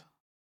Fund.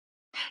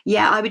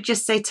 Yeah, I would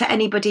just say to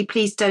anybody,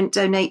 please don't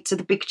donate to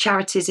the big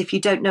charities if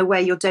you don't know where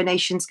your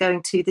donation's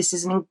going to. This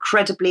is an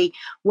incredibly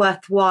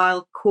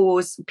worthwhile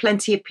cause.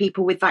 Plenty of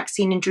people with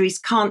vaccine injuries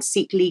can't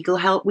seek legal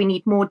help. We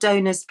need more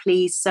donors,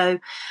 please. So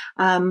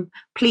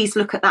please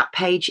look at that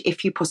page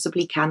if you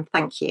possibly can.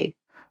 Thank you.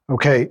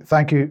 Okay,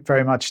 thank you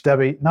very much,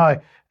 Debbie.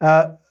 Now,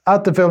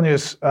 at the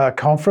Vilnius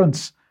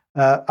conference,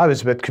 I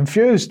was a bit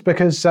confused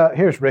because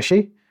here's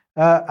Rishi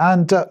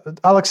and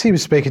Alex, he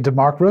was speaking to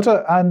Mark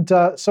Rutte, and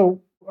so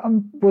I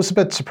was a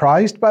bit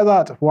surprised by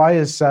that. Why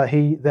is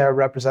he there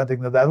representing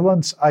the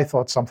Netherlands? I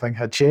thought something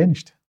had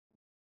changed.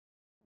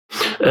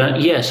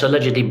 Yes,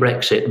 allegedly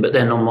Brexit. But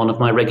then on one of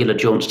my regular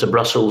jaunts to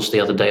Brussels the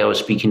other day, I was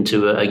speaking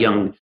to a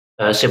young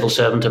civil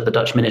servant of the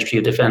Dutch Ministry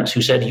of Defence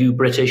who said, you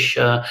British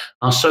are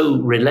so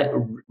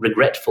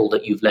regretful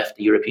that you've left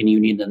the European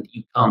Union and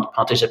you can't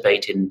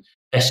participate in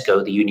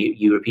PESCO, the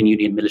European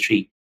Union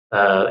military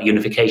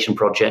unification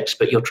projects,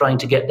 but you're trying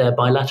to get there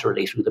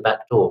bilaterally through the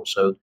back door.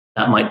 So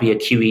that might be a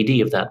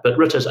QED of that. But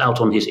Rutte's out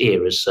on his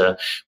ear, as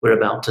we're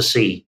about to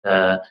see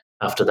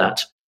after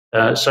that.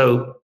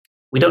 So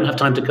we don't have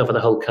time to cover the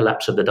whole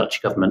collapse of the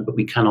Dutch government, but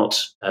we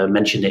cannot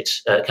mention it,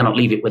 cannot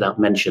leave it without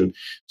mention.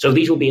 So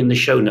these will be in the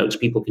show notes.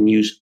 People can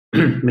use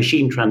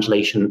machine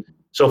translation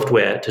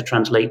software to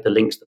translate the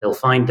links that they'll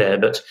find there.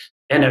 But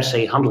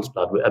NRC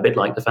Handelsblad, a bit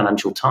like the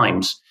Financial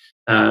Times,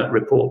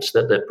 reports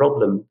that the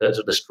problem,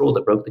 the straw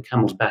that broke the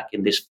camel's back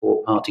in this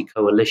four-party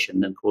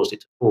coalition and caused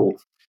it to fall,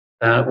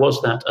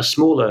 was that a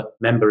smaller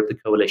member of the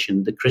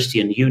coalition, the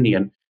Christian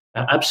Union,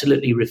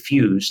 absolutely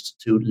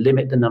refused to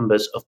limit the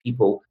numbers of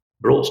people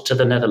brought to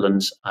the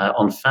Netherlands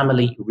on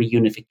family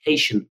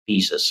reunification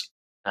visas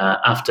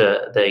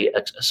after the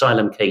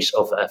asylum case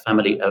of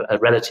a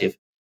relative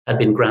had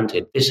been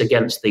granted. This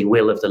against the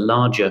will of the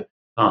larger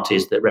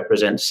parties that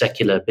represent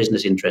secular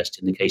business interests,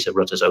 in the case of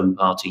Rutte's own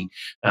party,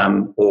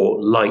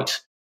 or light,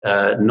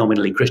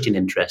 nominally Christian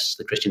interests,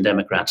 the Christian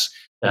Democrats.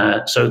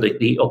 So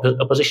the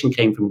opposition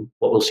came from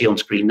what we'll see on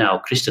screen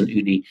now,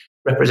 ChristenUnie,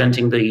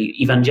 representing the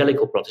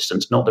evangelical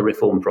Protestants, not the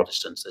Reformed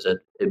Protestants. There's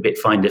a bit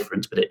fine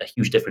difference, but a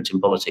huge difference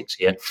in politics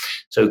here.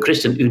 So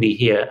ChristenUnie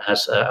here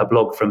has a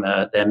blog from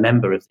their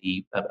member of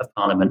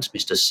Parliament,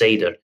 Mr.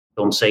 Seder,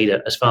 Don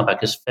Seder, as far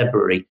back as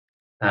February.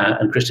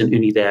 And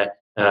ChristenUnie there,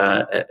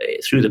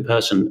 through the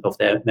person of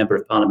their member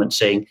of Parliament,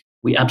 saying,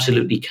 we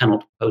absolutely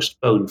cannot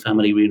postpone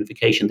family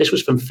reunification. This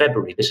was from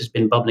February. This has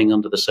been bubbling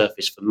under the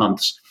surface for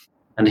months.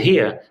 And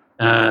here,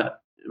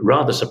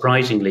 rather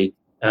surprisingly,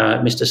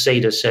 Mr.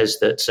 Seder says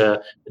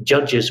that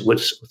judges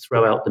would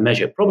throw out the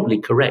measure, probably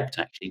correct,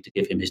 actually, to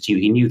give him his due.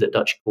 He knew that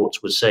Dutch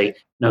courts would say,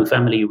 no,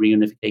 family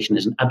reunification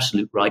is an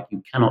absolute right.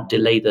 You cannot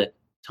delay the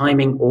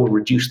timing or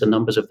reduce the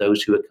numbers of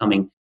those who are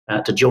coming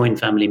to join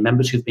family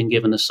members who've been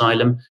given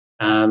asylum.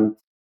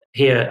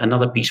 Here,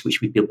 another piece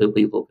which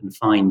people can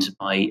find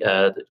by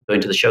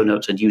going to the show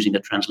notes and using a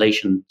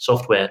translation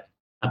software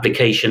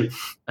application.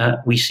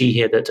 We see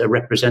here that a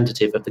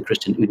representative of the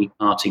ChristenUnie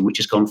party, which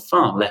has gone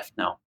far left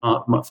now,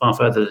 far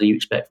further than you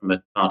expect from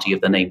a party of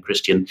the name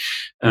Christian,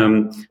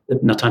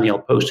 Nathaniel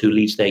Post, who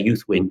leads their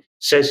youth wing,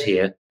 says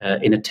here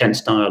in a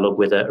tense dialogue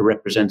with a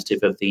representative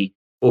of the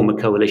former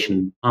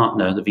coalition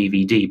partner, the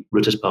VVD,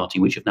 Rutte's party,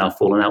 which have now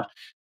fallen out.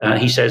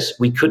 He says,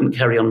 we couldn't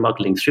carry on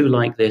muddling through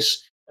like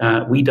this.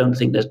 We don't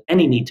think there's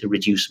any need to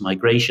reduce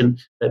migration.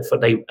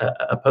 They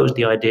opposed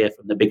the idea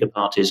from the bigger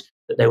parties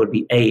that there would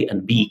be A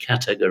and B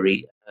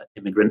category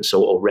immigrants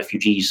or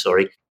refugees,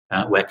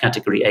 where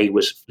category A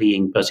was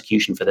fleeing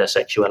persecution for their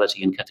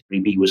sexuality and category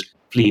B was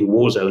fleeing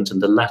war zones,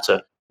 and the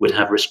latter would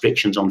have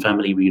restrictions on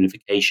family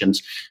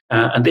reunifications.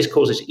 And this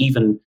causes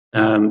even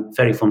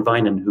Ferry von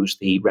Weinen, who's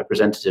the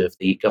representative of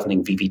the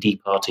governing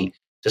VVD party,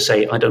 to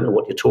say, I don't know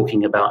what you're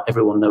talking about.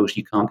 Everyone knows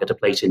you can't get a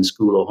place in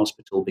school or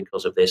hospital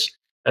because of this.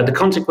 The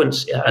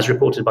consequence, as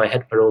reported by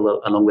Het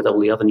Parool, along with all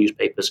the other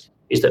newspapers,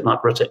 is that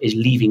Mark Rutte is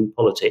leaving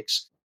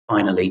politics,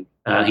 finally.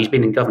 He's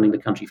been in governing the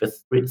country for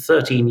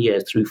 13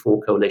 years through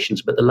 4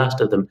 coalitions, but the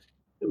last of them,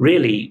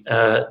 really,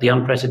 the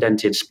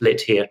unprecedented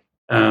split here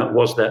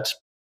was that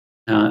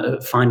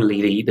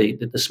finally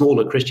the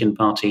smaller Christian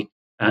party,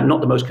 not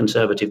the most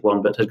conservative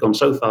one, but has gone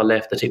so far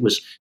left that it was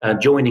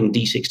joining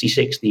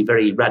D66, the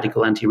very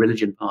radical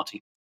anti-religion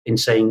party, in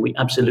saying we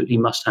absolutely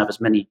must have as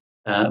many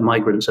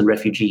migrants and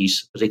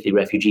refugees, particularly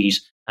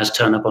refugees, as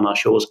turn up on our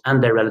shores,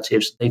 and their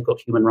relatives. They've got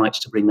human rights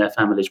to bring their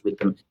families with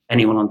them,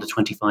 anyone under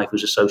 25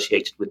 who's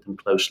associated with them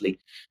closely.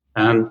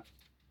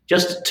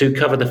 Just to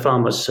cover the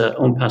farmers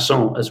en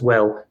passant as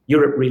well,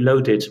 Europe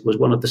Reloaded was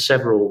one of the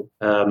several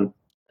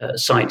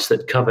sites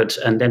that covered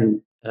and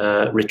then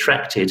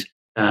retracted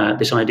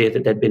this idea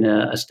that there'd been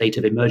a state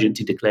of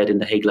emergency declared in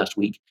The Hague last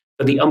week.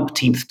 For the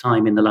umpteenth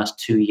time in the last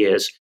 2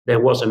 years, there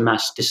was a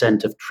mass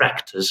descent of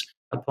tractors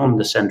upon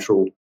the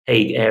central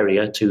Hague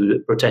area to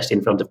protest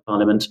in front of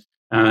Parliament.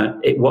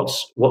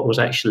 What was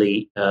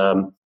actually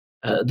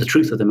the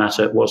truth of the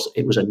matter was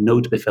it was a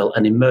noodbevel,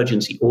 an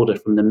emergency order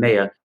from the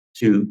mayor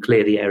to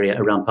clear the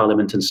area around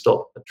Parliament and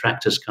stop the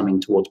tractors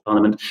coming towards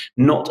Parliament.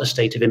 Not a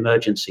state of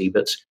emergency,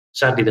 but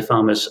sadly the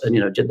farmers,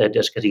 they're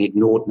just getting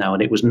ignored now,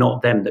 and it was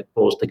not them that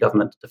caused the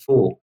government to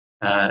fall.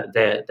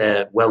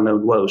 Their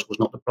well-known woes was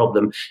not the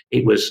problem,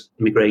 it was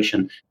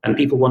immigration. And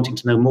people wanting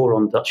to know more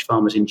on Dutch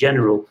farmers in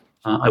general,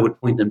 I would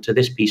point them to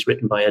this piece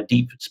written by a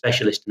deep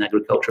specialist in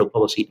agricultural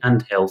policy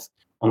and health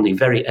on the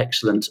very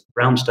excellent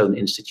Brownstone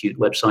Institute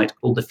website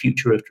called The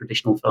Future of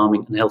Traditional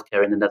Farming and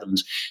Healthcare in the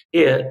Netherlands.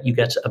 Here you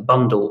get a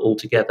bundle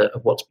altogether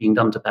of what's being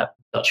done to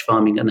Dutch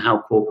farming and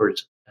how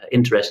corporate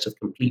interests have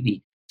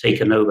completely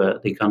taken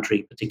over the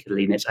country,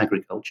 particularly in its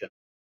agriculture.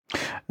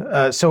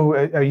 So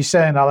are you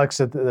saying, Alex,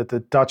 that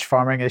the Dutch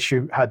farming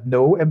issue had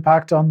no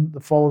impact on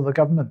the fall of the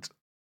government?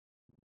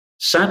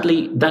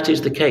 Sadly, that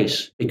is the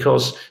case,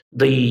 because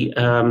the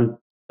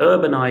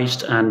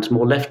urbanized and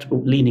more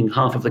left-leaning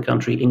half of the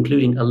country,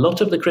 including a lot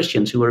of the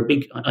Christians who are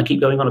I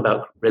keep going on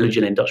about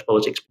religion in Dutch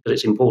politics because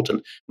it's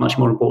important, much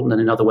more important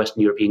than in other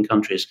Western European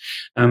countries.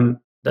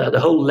 The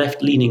whole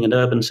left-leaning and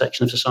urban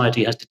section of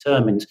society has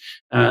determined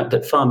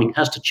that farming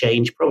has to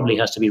change, probably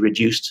has to be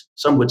reduced,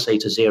 some would say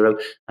to zero,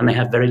 and they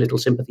have very little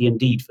sympathy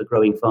indeed for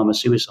growing farmer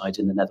suicide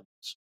in the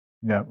Netherlands.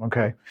 Yeah,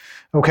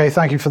 okay,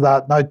 thank you for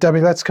that. Now, Debbie,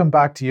 let's come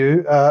back to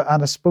you,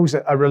 and I suppose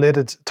a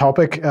related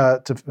topic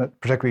to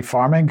particularly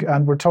farming,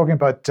 and we're talking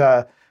about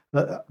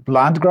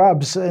land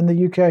grabs in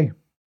the UK.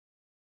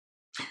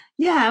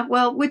 Yeah,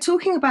 well, we're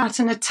talking about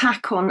an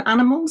attack on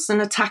animals, an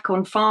attack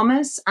on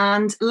farmers,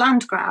 and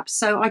land grabs.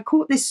 So I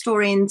caught this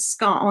story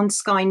on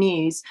Sky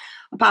News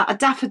about a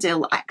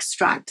daffodil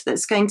extract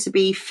that's going to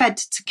be fed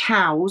to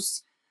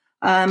cows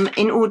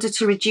in order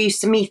to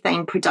reduce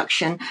methane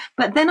production.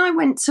 But then I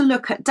went to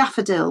look at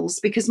daffodils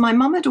because my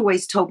mum had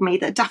always told me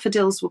that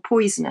daffodils were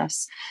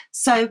poisonous.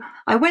 So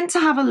I went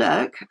to have a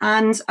look,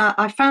 and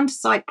I found a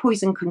site,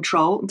 Poison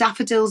Control,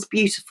 daffodils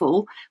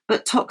beautiful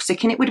but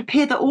toxic. And it would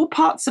appear that all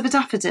parts of a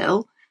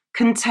daffodil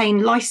contain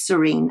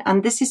lyserine,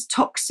 and this is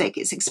toxic.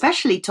 It's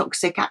especially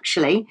toxic,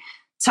 actually,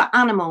 to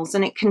animals,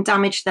 and it can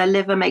damage their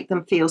liver, make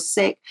them feel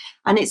sick.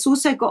 And it's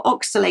also got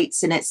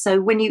oxalates in it. So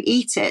when you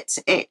eat it,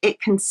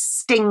 it can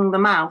sting the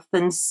mouth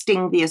and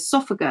sting the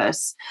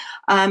esophagus.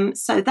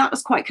 So that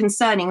was quite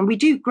concerning. And we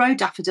do grow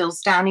daffodils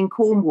down in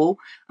Cornwall,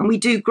 and we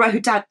do grow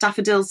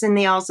daffodils in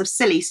the Isles of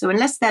Scilly. So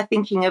unless they're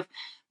thinking of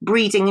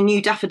breeding a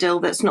new daffodil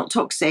that's not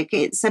toxic,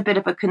 it's a bit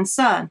of a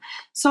concern.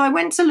 So I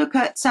went to look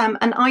at an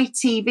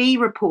ITV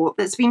report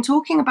that's been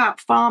talking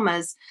about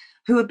farmers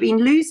who have been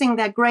losing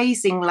their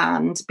grazing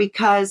land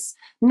because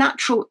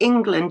Natural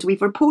England,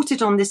 we've reported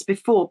on this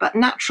before, but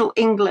Natural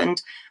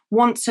England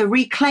want to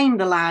reclaim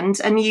the land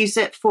and use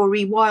it for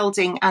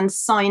rewilding and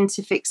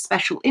scientific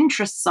special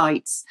interest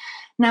sites.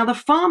 Now, the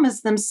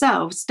farmers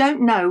themselves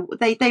don't know,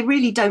 they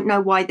really don't know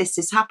why this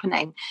is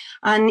happening.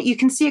 And you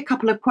can see a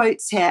couple of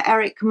quotes here.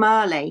 Eric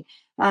Murley,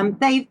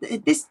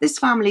 this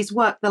family's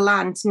worked the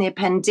land near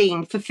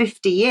Pendeen for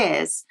 50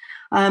 years.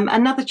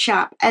 Another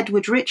chap,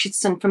 Edward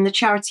Richardson from the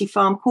charity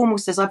farm Cornwall,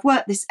 says, I've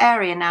worked this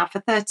area now for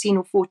 13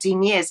 or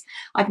 14 years.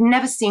 I've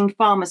never seen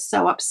farmers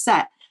so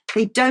upset.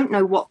 They don't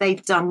know what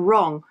they've done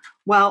wrong.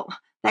 Well,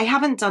 they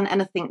haven't done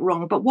anything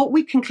wrong. But what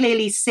we can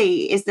clearly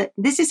see is that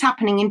this is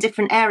happening in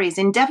different areas.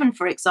 In Devon,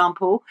 for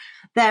example,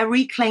 they're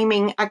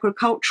reclaiming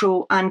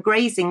agricultural and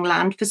grazing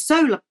land for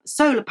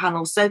solar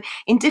panels. So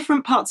in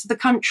different parts of the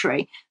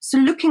country. So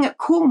looking at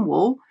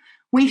Cornwall,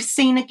 we've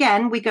seen,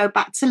 again, we go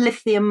back to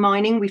lithium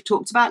mining. We've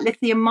talked about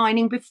lithium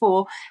mining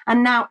before.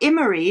 And now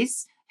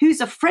Imerys, who's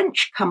a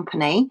French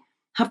company,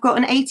 have got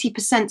an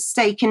 80%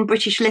 stake in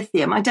British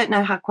Lithium. I don't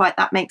know how quite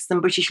that makes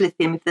them British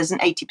Lithium if there's an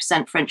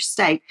 80% French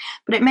stake,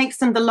 but it makes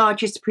them the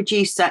largest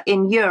producer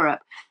in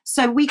Europe.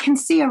 So we can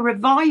see a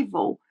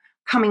revival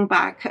coming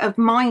back of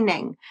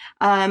mining.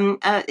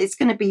 It's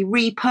going to be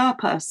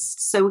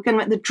repurposed. So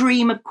the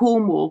dream of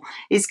Cornwall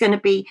is going to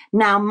be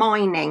now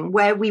mining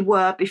where we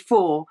were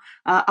before,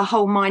 a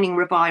whole mining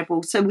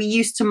revival. So we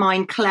used to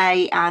mine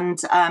clay and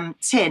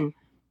tin,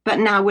 but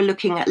now we're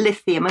looking at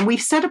lithium. And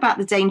we've said about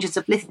the dangers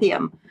of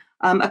lithium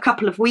a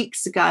couple of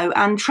weeks ago.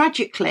 And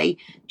tragically,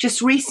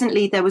 just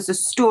recently, there was a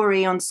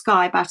story on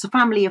Sky about a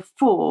family of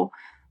 4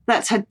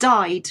 that had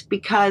died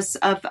because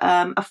of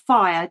a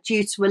fire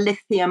due to a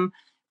lithium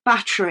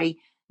battery.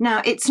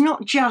 Now, it's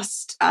not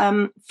just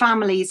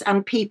families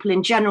and people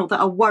in general that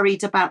are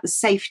worried about the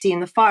safety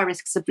and the fire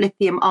risks of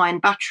lithium-ion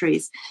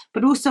batteries,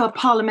 but also a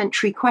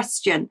parliamentary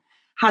question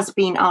has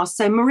been asked.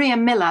 So Maria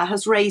Miller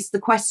has raised the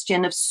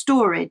question of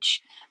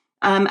storage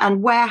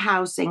and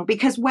warehousing,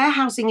 because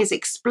warehousing is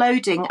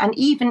exploding, and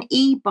even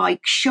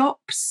e-bike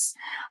shops,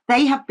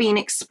 they have been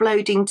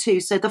exploding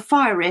too. So the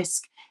fire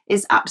risk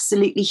is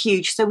absolutely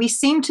huge. So we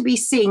seem to be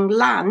seeing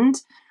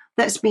land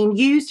that's been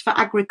used for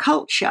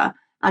agriculture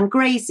and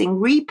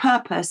grazing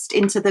repurposed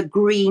into the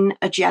green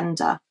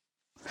agenda.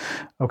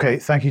 Okay,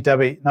 thank you,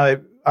 Debbie. Now,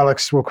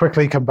 Alex, we'll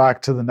quickly come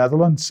back to the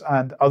Netherlands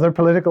and other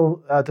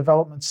political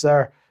developments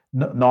there,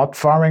 not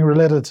farming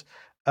related,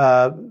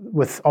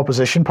 with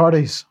opposition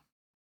parties.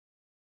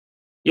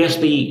 Yes,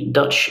 the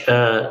Dutch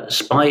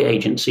spy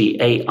agency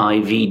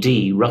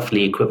AIVD,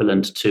 roughly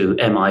equivalent to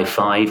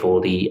MI5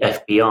 or the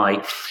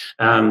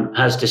FBI,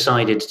 has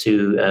decided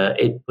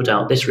to put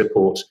out this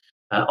report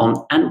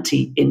on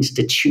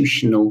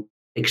anti-institutional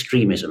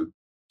extremism.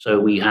 So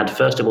we had,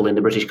 first of all, in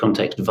the British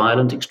context,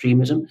 violent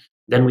extremism.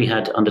 Then we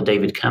had, under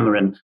David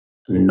Cameron,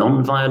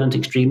 non-violent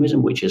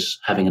extremism, which is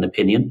having an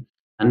opinion.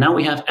 And now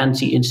we have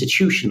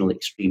anti-institutional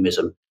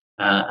extremism.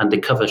 And the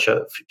cover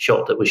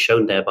shot that was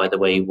shown there, by the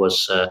way,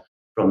 was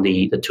from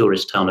the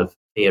tourist town of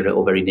Veere,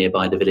 or very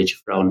nearby the village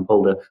of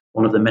Vrouwenpolder,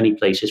 one of the many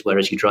places where,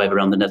 as you drive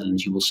around the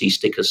Netherlands, you will see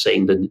stickers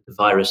saying that the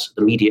virus,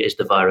 the media is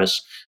the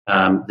virus,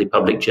 the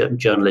public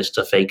journalists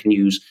are fake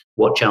news,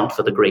 watch out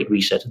for the Great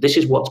Reset. This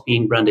is what's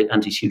being branded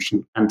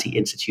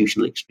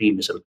anti-institutional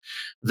extremism.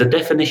 The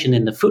definition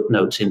in the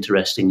footnotes,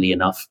 interestingly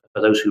enough,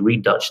 for those who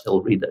read Dutch,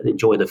 they'll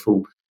enjoy the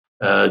full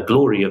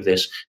glory of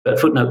this. But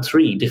footnote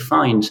 3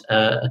 defines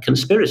a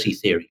conspiracy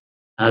theory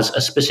as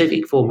a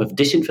specific form of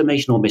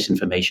disinformation or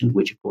misinformation,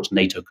 which of course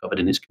NATO covered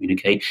in its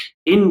communique,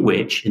 in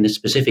which, in this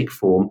specific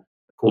form,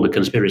 called a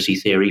conspiracy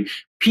theory,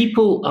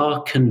 people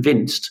are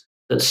convinced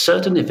that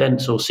certain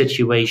events or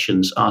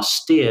situations are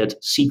steered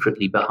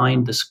secretly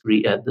behind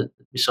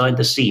beside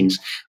the scenes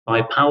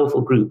by powerful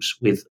groups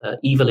with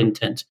evil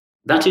intent.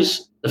 That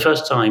is the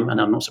first time,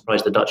 and I'm not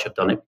surprised the Dutch have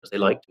done it because they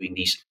like doing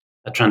these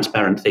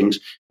transparent things.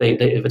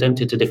 They've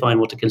attempted to define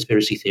what a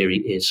conspiracy theory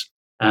is.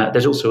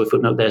 There's also a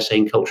footnote there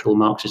saying cultural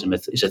Marxism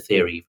is a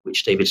theory,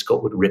 which David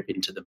Scott would rip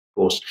into them, of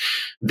course.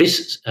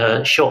 This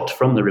shot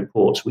from the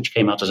report, which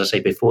came out, as I say,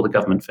 before the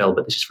government fell,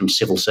 but this is from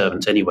civil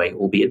servants anyway,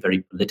 albeit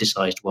very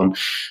politicized one,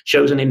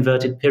 shows an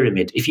inverted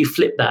pyramid. If you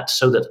flip that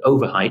so that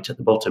overheight at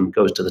the bottom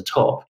goes to the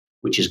top,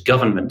 which is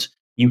government,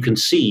 you can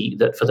see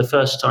that for the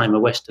first time a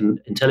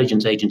Western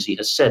intelligence agency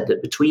has said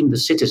that between the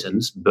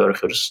citizens,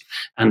 burgers,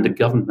 and the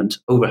government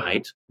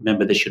overheight,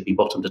 remember this should be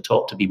bottom to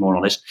top to be more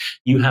honest,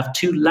 you have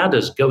two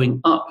ladders going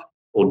up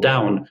or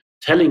down,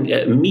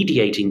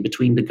 mediating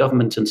between the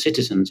government and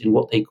citizens in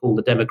what they call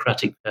the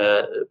democratic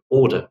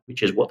order,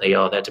 which is what they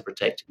are there to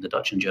protect in the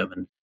Dutch and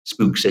German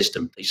spook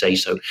system, they say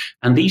so.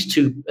 And these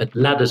two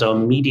ladders are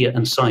media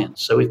and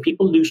science. So if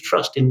people lose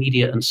trust in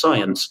media and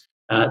science,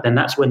 then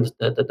that's when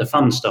the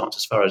fun starts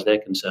as far as they're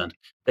concerned.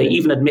 They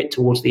even admit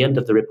towards the end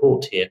of the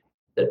report here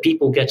that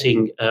people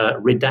getting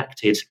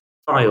redacted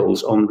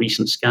files on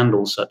recent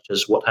scandals, such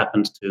as what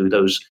happened to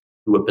those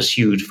who were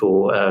pursued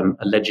for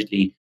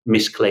allegedly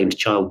misclaimed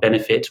child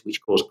benefit, which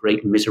caused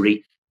great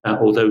misery,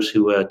 or those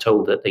who were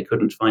told that they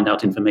couldn't find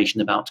out information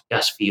about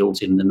gas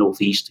fields in the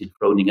northeast, in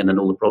Groningen, and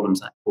all the problems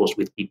that caused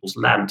with people's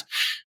land.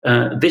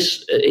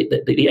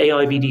 The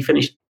AIVD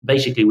finished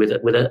basically with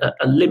a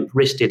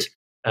limp-wristed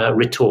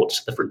retort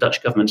to the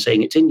Dutch government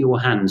saying it's in your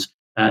hands.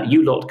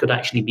 You lot could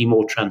actually be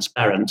more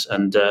transparent,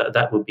 and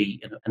that would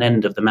be an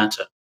end of the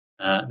matter.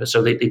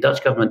 So the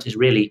Dutch government is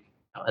really,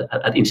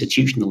 at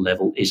institutional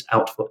level, is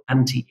out for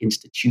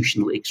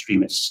anti-institutional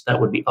extremists.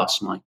 That would be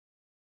us, Mike.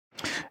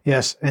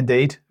 Yes,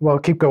 indeed. Well,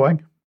 keep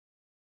going.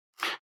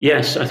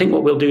 Yes, I think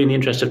what we'll do in the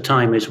interest of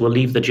time is we'll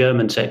leave the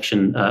German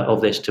section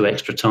of this to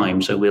extra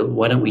time. So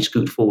why don't we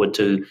scoot forward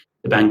to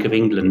the Bank of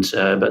England?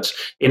 But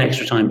in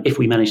extra time, if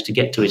we manage to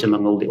get to it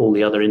among all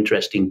the other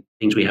interesting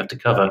things we have to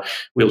cover,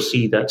 we'll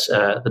see that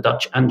the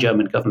Dutch and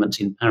German governments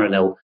in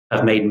parallel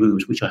have made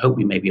moves, which I hope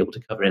we may be able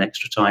to cover in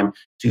extra time,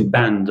 to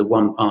ban the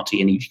one party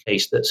in each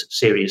case that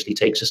seriously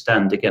takes a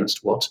stand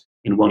against what,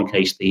 in one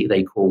case,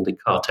 they call the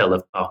cartel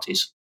of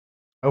parties.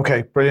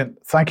 Okay,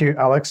 brilliant. Thank you,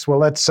 Alex. Well,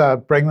 let's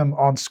bring them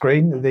on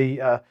screen.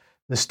 The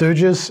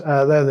Stooges,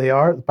 there they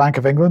are, the Bank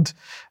of England.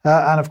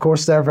 And of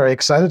course, they're very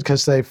excited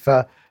because they've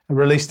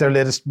released their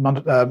latest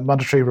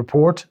monetary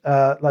report.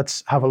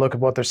 Let's have a look at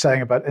what they're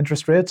saying about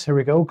interest rates. Here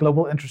we go.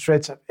 Global interest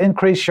rates have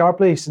increased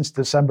sharply since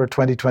December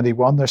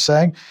 2021, they're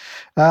saying.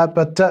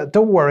 But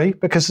don't worry,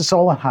 because it's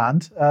all in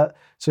hand.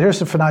 So here's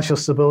the Financial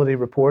Stability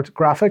Report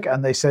graphic,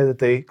 and they say that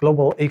the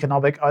global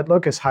economic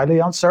outlook is highly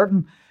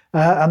uncertain.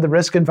 And the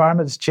risk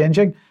environment is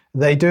changing.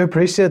 They do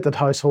appreciate that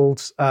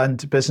households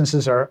and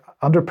businesses are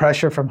under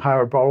pressure from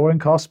higher borrowing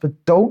costs, but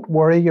don't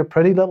worry your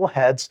pretty little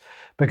heads,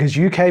 because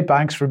UK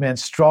banks remain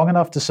strong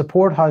enough to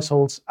support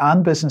households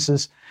and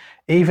businesses,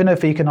 even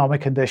if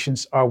economic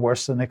conditions are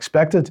worse than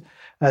expected.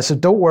 So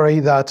don't worry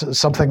that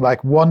something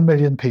like 1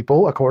 million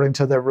people, according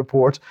to their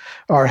report,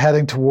 are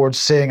heading towards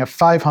seeing a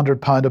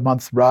 £500 a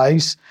month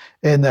rise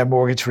in their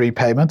mortgage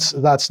repayments.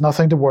 That's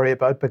nothing to worry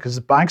about, because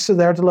the banks are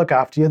there to look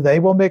after you. They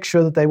will make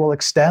sure that they will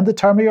extend the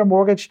term of your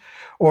mortgage,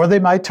 or they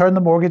might turn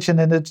the mortgage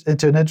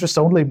into an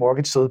interest-only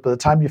mortgage, so that by the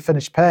time you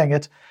finish paying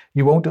it,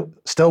 you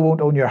still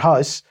won't own your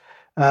house.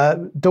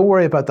 Don't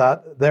worry about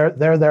that.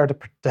 They're there to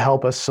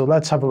help us. So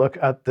let's have a look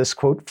at this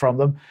quote from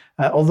them.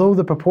 Although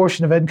the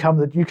proportion of income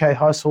that UK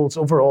households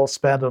overall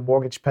spend on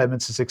mortgage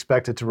payments is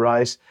expected to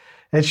rise,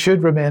 it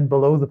should remain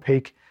below the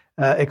peak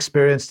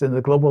experienced in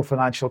the global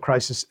financial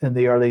crisis in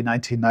the early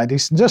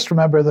 1990s. And just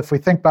remember that if we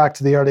think back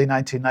to the early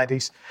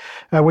 1990s,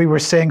 we were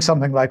seeing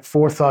something like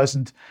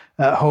 4,000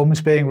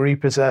 homes being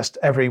repossessed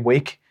every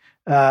week.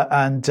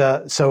 Again,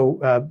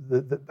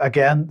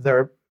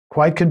 they're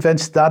quite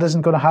convinced that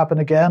isn't going to happen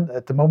again.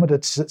 At the moment,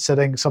 it's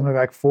sitting something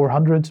like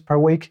 400 per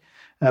week,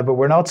 but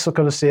we're not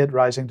going to see it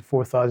rising to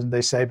 4,000,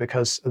 they say,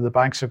 because the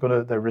banks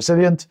they're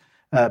resilient,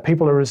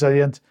 people are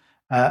resilient,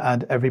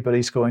 and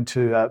everybody's going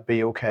to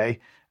be okay.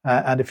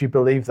 And if you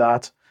believe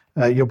that,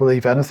 you'll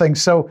believe anything.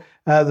 So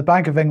the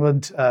Bank of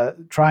England,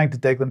 trying to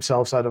dig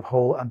themselves out of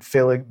hole and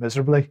failing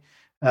miserably,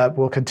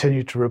 will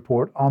continue to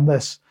report on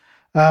this.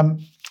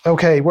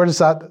 Okay, where does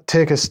that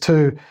take us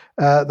to?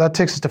 That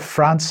takes us to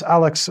France.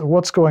 Alex,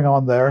 what's going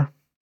on there?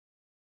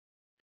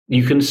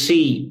 You can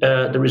see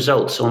the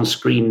results on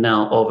screen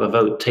now of a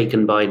vote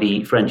taken by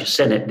the French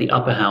Senate, the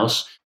upper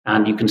house,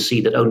 and you can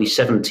see that only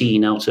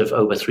 17 out of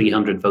over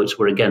 300 votes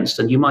were against.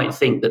 And you might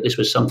think that this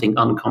was something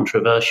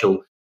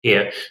uncontroversial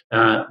here,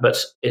 but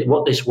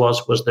what this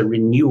was the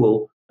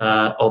renewal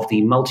of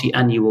the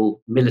multi-annual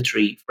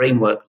military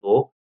framework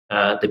law,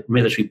 the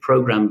military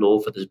program law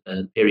for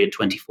the period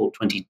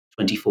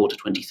 2024 to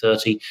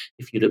 2030.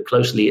 If you look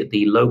closely at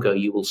the logo,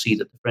 you will see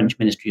that the French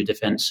Ministry of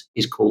Defense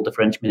is called the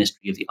French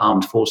Ministry of the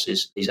Armed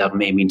Forces. These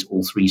army means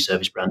all three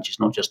service branches,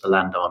 not just the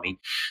land army.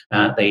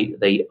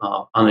 They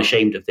are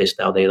unashamed of this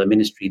now. They are the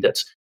ministry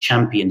that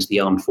champions the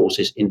armed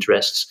forces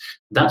interests.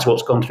 That's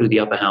what's gone through the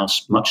upper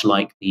house, much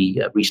like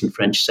the recent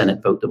French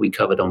Senate vote that we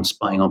covered on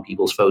spying on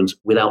people's phones,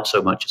 without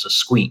so much as a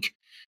squeak.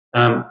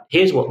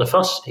 Here's what the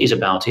fuss is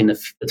about in the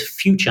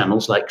few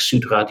channels like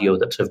Sud Radio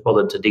that have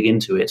bothered to dig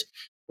into it.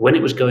 when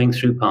it was going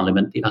through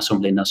Parliament, the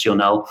Assemblée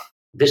Nationale,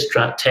 this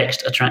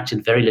text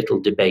attracted very little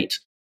debate.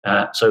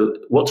 So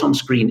what's on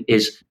screen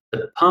is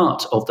the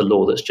part of the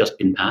law that's just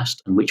been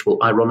passed and which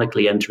will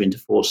ironically enter into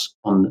force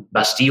on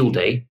Bastille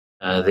Day,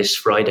 this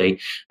Friday,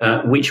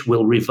 which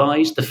will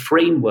revise the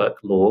framework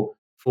law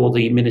for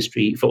the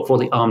ministry, for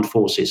the armed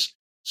forces.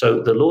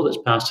 So the law that's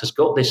passed has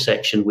got this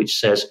section which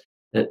says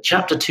that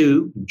Chapter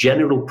 2,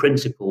 General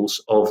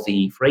Principles of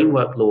the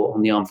Framework Law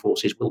on the Armed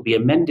Forces, will be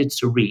amended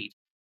to read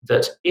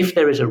that if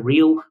there is a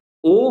real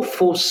or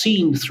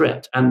foreseen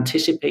threat,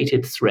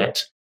 anticipated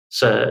threat,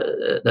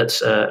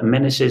 that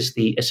menaces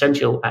the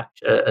essential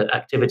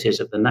activities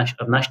of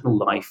national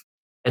life,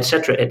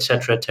 etc.,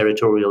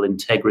 territorial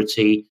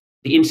integrity,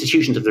 the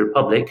institutions of the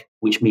republic,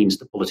 which means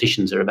the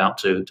politicians are about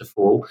to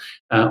fall,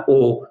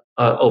 or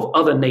of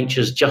other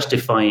natures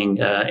justifying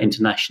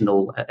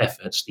international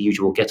efforts, the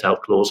usual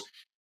get-out clause,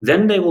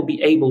 then they will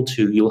be able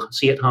to, you'll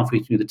see it halfway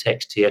through the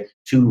text here,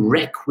 to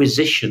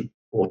requisition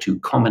or to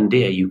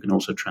commandeer, you can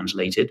also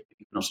translate it.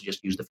 You can also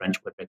just use the French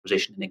word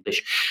requisition in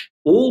English.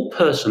 All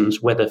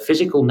persons, whether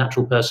physical,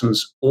 natural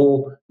persons,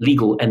 or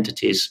legal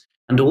entities,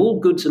 and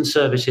all goods and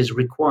services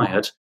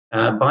required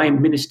by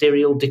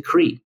ministerial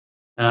decree.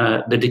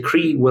 The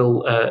decree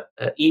will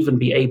even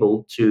be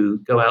able to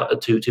go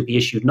out to be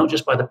issued not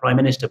just by the Prime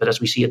Minister, but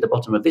as we see at the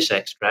bottom of this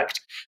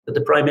extract, that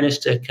the Prime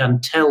Minister can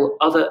tell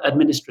other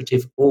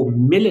administrative or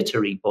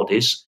military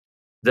bodies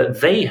that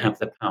they have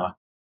the power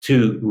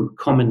to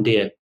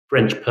commandeer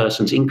French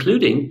persons,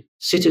 including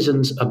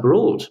citizens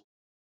abroad.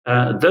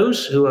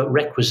 Those who are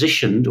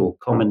requisitioned or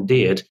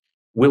commandeered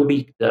will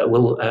be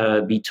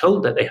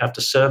told that they have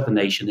to serve the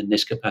nation in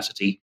this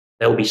capacity.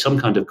 There will be some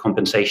kind of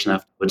compensation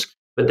afterwards,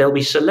 but they'll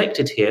be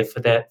selected here for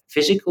their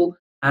physical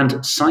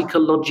and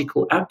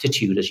psychological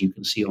aptitude, as you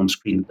can see on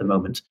screen at the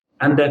moment,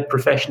 and their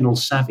professional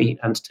savvy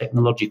and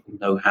technological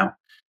know-how.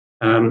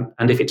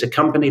 And if it's a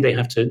company, they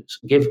have to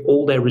give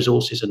all their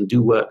resources and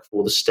do work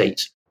for the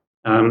state.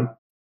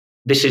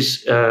 This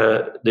is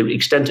the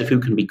extent of who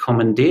can be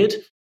commandeered.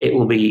 It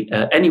will be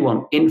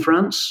anyone in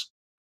France,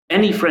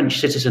 any French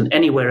citizen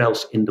anywhere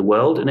else in the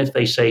world. And if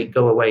they say,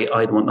 go away,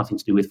 I want nothing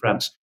to do with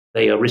France,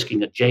 they are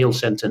risking a jail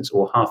sentence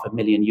or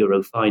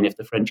 €500,000 fine if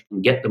the French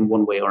can get them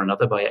one way or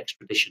another by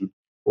extradition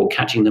or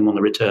catching them on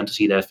the return to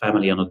see their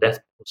family on a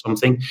deathbed or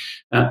something.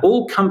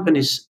 All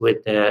companies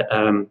with their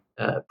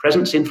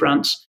presence in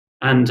France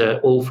and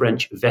all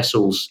French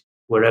vessels,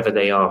 wherever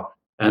they are.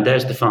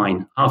 There's the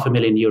fine,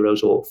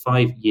 €500,000 or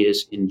 5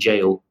 years in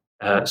jail.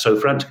 So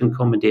France can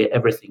commandeer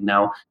everything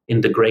now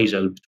in the grey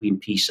zone between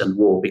peace and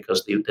war,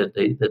 because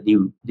the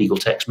new legal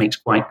text makes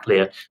quite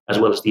clear, as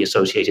well as the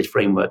associated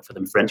framework for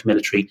the French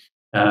military,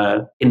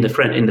 in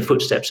the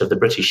footsteps of the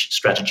British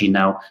strategy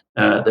now,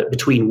 that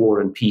between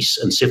war and peace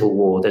and civil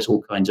war, there's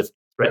all kinds of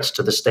threats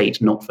to the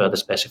state not further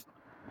specified.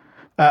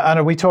 And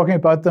are we talking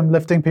about them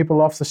lifting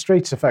people off the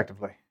streets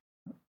effectively?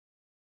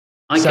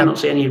 I cannot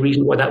see any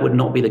reason why that would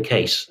not be the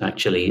case,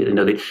 actually.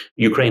 The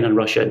Ukraine and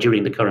Russia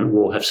during the current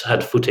war have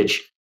had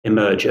footage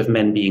emerge of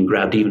men being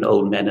grabbed, even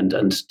old men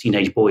and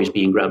teenage boys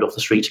being grabbed off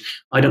the streets.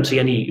 I don't see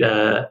any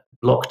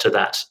block to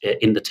that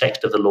in the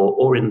text of the law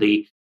or in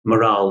the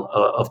morale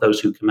of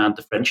those who command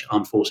the French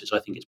armed forces. I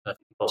think it's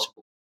perfectly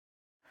possible.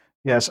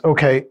 Yes,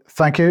 okay,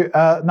 thank you.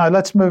 Now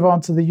let's move on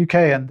to the UK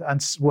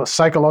and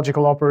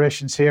psychological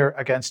operations here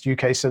against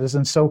UK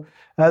citizens. So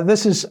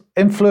this is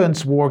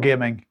Influence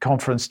Wargaming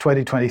Conference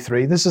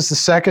 2023. This is the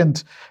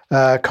second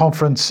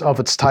conference of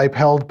its type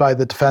held by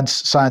the Defence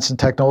Science and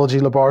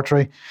Technology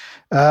Laboratory.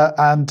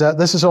 And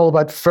this is all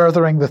about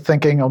furthering the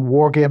thinking on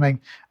wargaming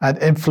and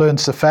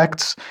influence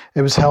effects.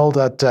 It was held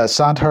at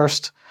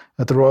Sandhurst,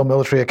 at the Royal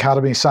Military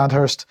Academy,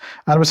 Sandhurst,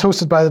 and it was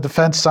hosted by the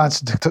Defence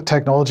Science and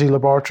Technology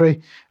Laboratory,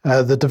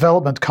 the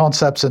Development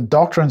Concepts and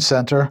Doctrine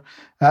Centre,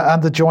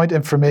 and the Joint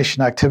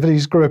Information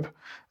Activities Group.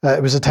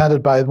 It was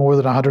attended by more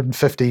than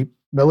 150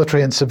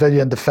 military and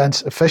civilian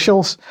defence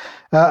officials,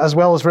 as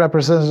well as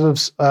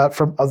representatives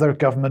from other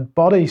government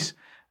bodies.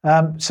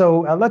 So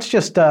let's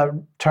just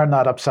turn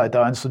that upside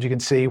down so that you can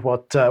see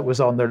what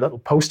was on their little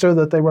poster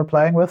that they were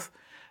playing with.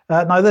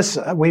 Now this,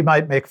 we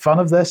might make fun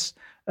of this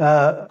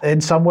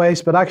in some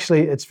ways, but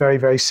actually it's very,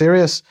 very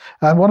serious.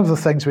 And one of the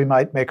things we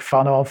might make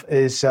fun of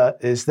is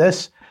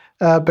this,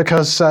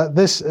 because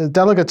this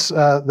delegates,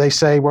 they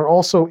say, were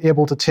also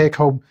able to take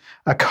home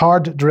a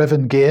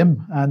card-driven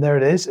game, and there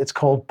it is. It's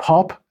called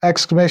POP, !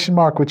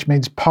 Which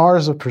means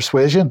powers of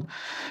persuasion,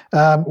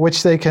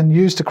 which they can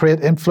use to create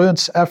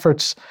influence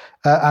efforts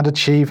and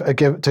achieve a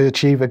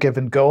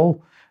given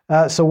goal.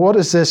 So what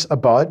is this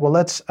about? Well,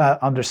 let's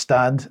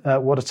understand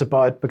what it's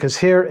about, because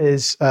here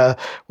is,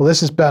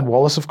 this is Ben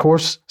Wallace, of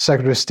course,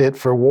 Secretary of State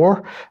for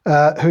War,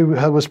 who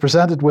was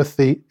presented with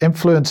the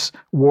Influence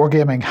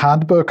Wargaming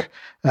Handbook.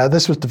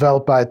 This was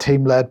developed by a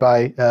team led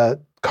by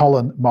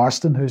Colin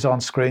Marston, who's on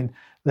screen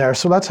there.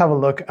 So let's have a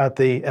look at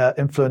the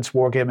Influence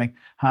Wargaming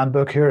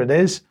Handbook. Here it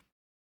is.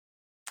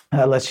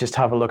 Let's just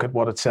have a look at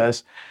what it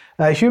says.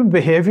 Human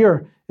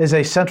behaviour is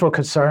a central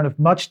concern of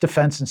much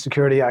defence and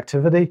security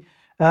activity.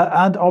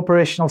 And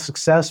operational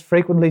success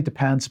frequently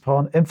depends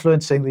upon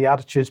influencing the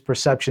attitudes,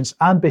 perceptions,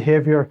 and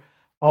behavior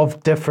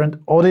of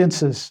different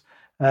audiences.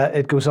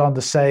 It goes on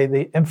to say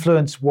the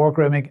Influence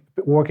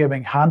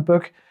Wargaming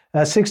Handbook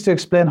seeks to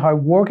explain how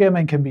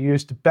wargaming can be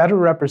used to better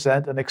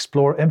represent and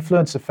explore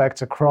influence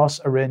effects across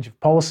a range of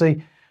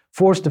policy,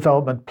 force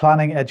development,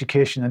 planning,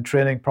 education, and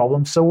training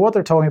problems. So what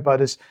they're talking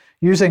about is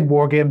using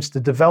wargames to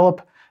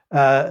develop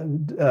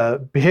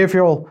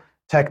behavioral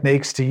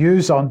techniques to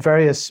use on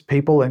various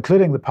people,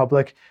 including the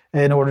public,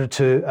 in order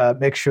to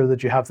make sure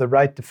that you have the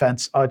right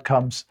defense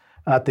outcomes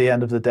at the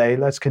end of the day.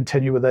 Let's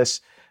continue with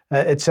this.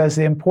 It says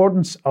the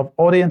importance of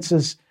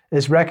audiences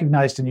is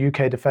recognized in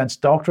UK defense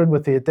doctrine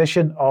with the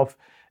addition of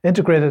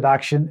integrated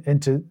action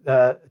into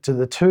to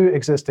the two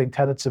existing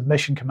tenets of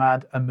mission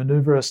command and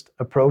maneuverist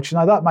approach.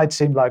 Now that might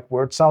seem like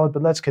word salad,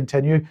 but let's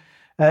continue.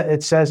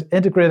 It says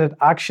integrated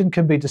action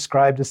can be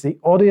described as the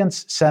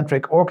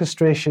audience-centric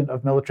orchestration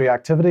of military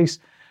activities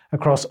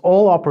across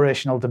all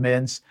operational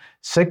domains,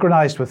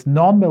 synchronized with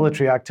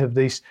non-military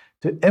activities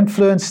to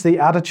influence the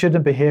attitude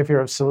and behavior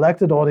of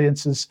selected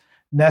audiences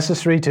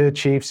necessary to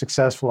achieve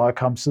successful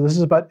outcomes. So this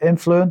is about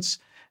influence,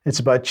 it's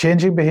about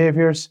changing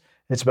behaviors,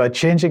 it's about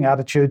changing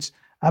attitudes,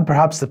 and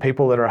perhaps the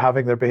people that are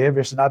having their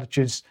behaviors and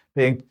attitudes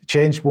being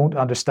changed won't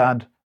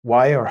understand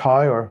why or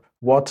how or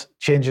what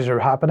changes are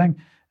happening.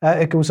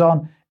 It goes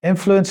on,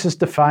 influence is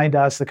defined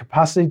as the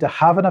capacity to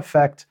have an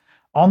effect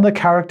on the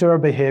character or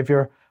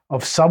behavior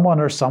of someone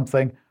or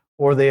something,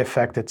 or the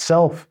effect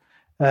itself.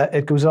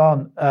 It goes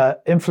on,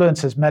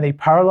 influence has many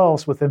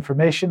parallels with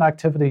information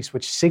activities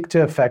which seek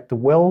to affect the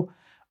will,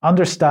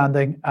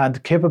 understanding,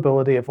 and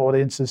capability of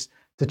audiences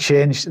to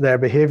change their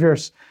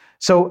behaviors.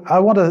 So I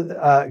want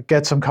to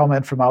get some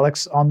comment from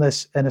Alex on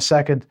this in a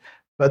second,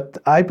 but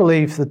I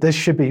believe that this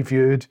should be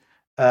viewed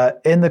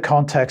in the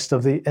context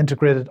of the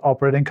integrated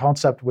operating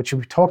concept, which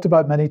we've talked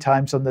about many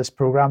times on this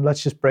program.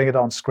 Let's just bring it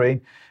on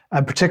screen,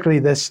 and particularly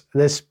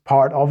this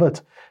part of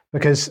it,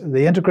 because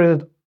the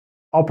integrated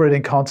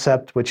operating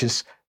concept, which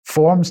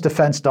forms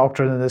defense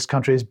doctrine in this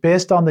country, is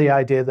based on the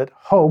idea that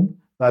home,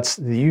 that's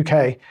the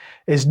UK,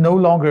 is no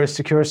longer a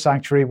secure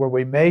sanctuary where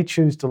we may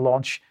choose to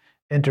launch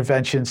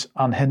interventions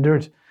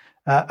unhindered.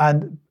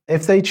 And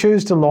if they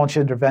choose to launch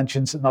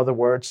interventions, in other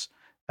words,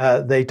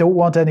 they don't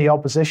want any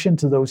opposition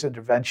to those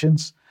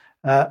interventions,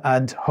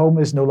 and home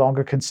is no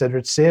longer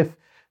considered safe.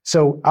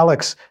 So,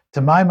 Alex,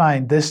 to my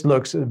mind, this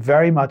looks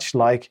very much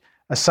like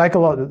a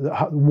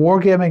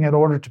wargaming in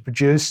order to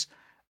produce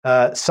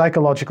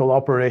psychological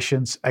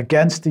operations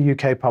against the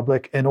UK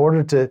public in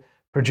order to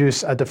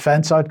produce a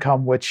defence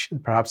outcome which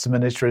perhaps the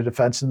Ministry of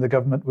Defence and the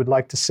government would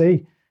like to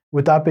see.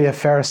 Would that be a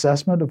fair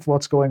assessment of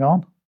what's going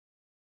on?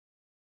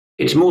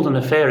 It's more than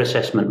a fair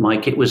assessment,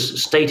 Mike. It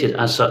was stated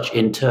as such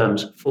in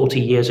terms 40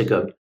 years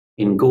ago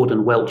in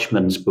Gordon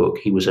Welchman's book.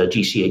 He was a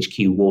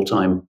GCHQ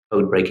wartime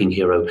code-breaking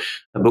hero,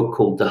 a book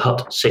called The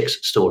Hut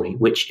 6 Story,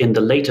 which in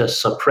the later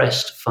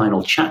suppressed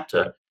final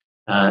chapter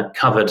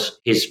covered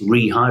his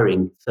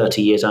rehiring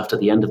 30 years after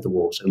the end of the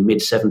war, so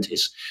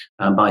mid-70s,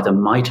 by the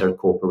MITRE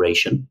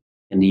Corporation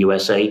in the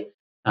USA.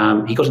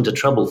 He got into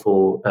trouble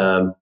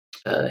for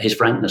his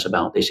frankness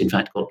about this, in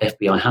fact, called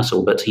FBI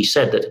hassle. But he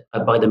said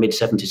that by the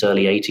mid-70s,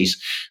 early 80s,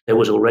 there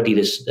was already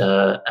this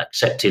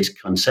accepted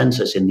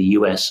consensus in the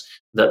US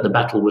that the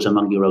battle was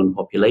among your own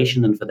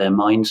population and for their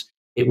minds.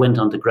 It went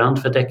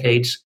underground for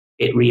decades.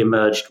 It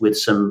re-emerged with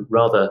some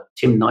rather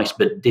nice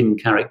but dim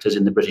characters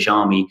in the British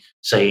Army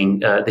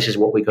saying, this is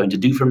what we're going to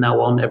do from now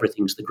on.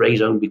 Everything's the grey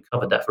zone. We've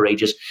covered that for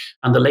ages.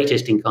 And the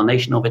latest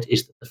incarnation of it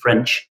is that the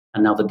French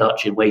and now the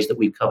Dutch, in ways that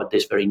we've covered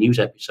this very news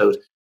episode,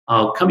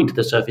 are coming to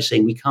the surface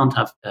saying we can't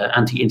have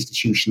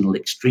anti-institutional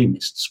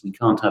extremists. We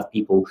can't have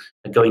people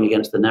going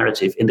against the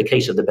narrative. In the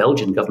case of the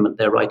Belgian government,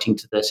 they're writing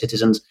to their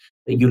citizens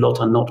that you lot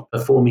are not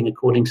performing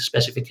according to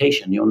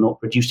specification. You're not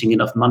producing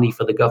enough money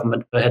for the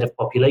government per head of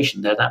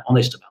population. They're that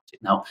honest about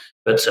it now.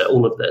 But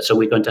all of that, so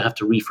we're going to have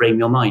to reframe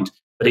your mind.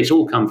 But it's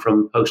all come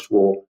from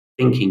post-war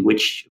thinking,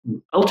 which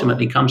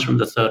ultimately comes from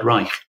the Third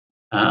Reich.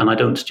 And I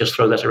don't just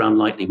throw that around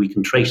lightly. We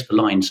can trace the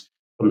lines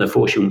from the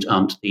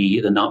Forschungsamt,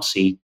 the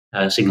Nazi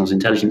Signals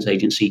Intelligence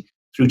Agency,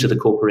 through to the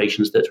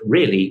corporations that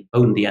really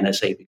own the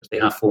NSA because they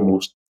have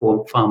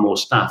far more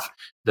staff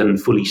than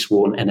fully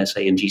sworn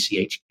NSA and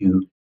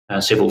GCHQ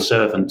civil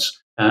servants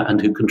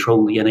and who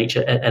control the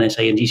NSA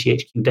and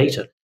GCHQ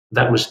data.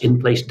 That was in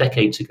place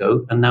decades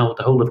ago, and now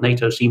the whole of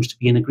NATO seems to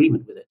be in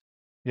agreement with it.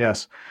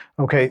 Yes.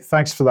 Okay,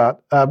 thanks for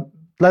that.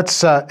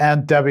 Let's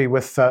end, Debbie,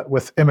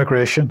 with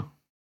immigration.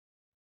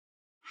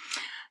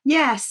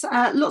 Yes,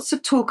 lots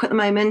of talk at the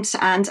moment.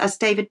 And as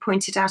David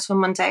pointed out on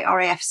Monday,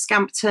 RAF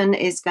Scampton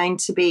is going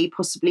to be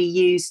possibly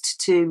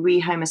used to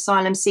rehome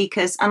asylum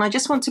seekers. And I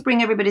just want to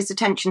bring everybody's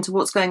attention to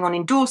what's going on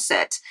in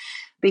Dorset,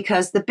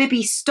 because the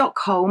Debi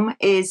Stockholm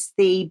is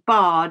the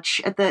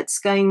barge that's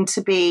going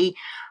to be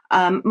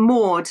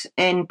moored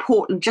in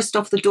Portland, just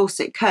off the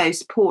Dorset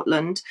coast,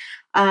 Portland.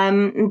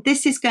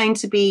 This is going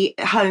to be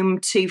home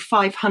to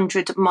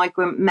 500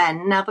 migrant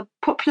men. Now, the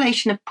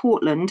population of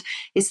Portland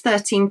is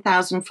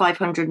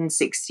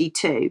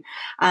 13,562.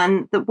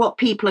 And what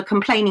people are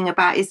complaining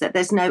about is that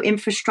there's no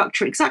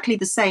infrastructure, exactly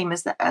the same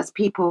as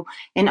people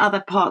in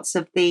other parts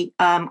of the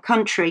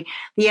country.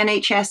 The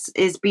NHS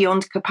is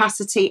beyond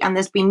capacity and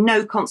there's been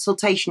no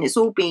consultation. It's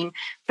all been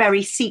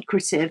very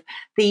secretive.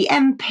 The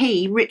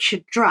MP,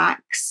 Richard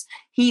Drax,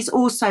 he's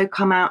also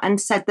come out and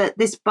said that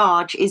this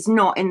barge is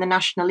not in the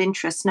national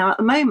interest. Now, at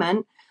the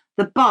moment,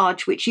 the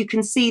barge, which you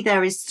can see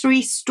there is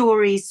 3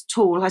 stories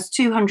tall, has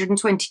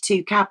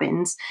 222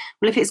 cabins.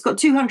 Well, if it's got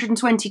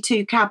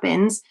 222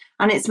 cabins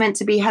and it's meant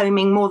to be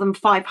homing more than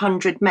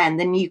 500 men,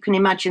 then you can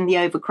imagine the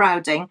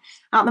overcrowding.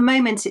 At the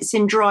moment, it's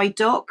in dry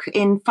dock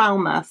in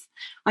Falmouth.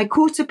 I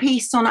caught a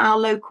piece on our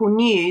local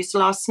news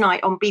last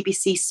night on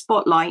BBC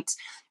Spotlight,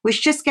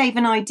 which just gave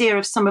an idea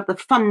of some of the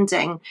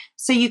funding.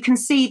 So you can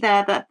see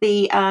there that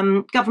the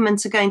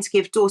government are going to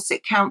give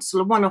Dorset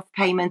Council a one-off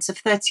payment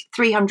of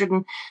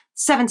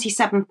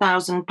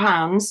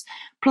 £377,000,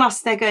 plus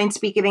they're going to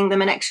be giving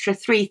them an extra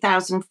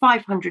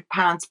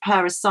 £3,500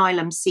 per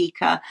asylum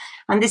seeker.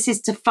 And this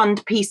is to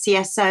fund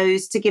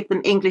PCSOs, to give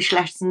them English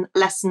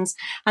lessons,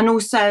 and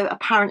also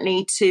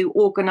apparently to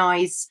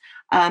organise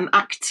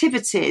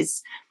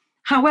activities.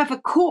 However,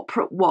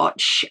 Corporate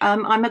Watch,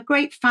 I'm a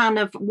great fan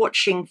of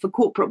watching for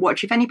Corporate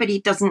Watch. If anybody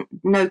doesn't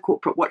know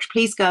Corporate Watch,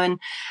 please go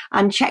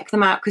and check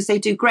them out because they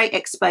do great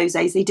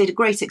exposés. They did a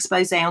great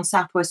expose on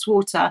South West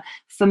Water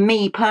for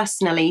me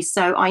personally,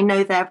 so I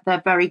know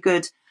they're very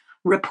good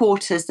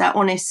reporters. They're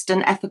honest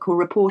and ethical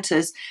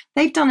reporters.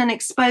 They've done an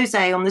expose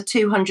on the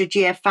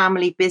 200-year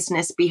family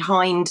business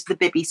behind the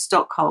Bibi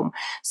Stockholm.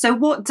 So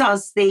what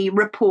does the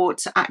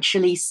report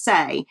actually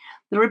say?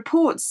 The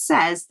report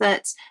says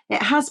that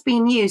it has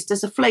been used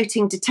as a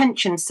floating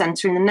detention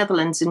centre in the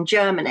Netherlands and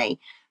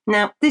Germany.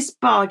 Now, this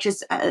barge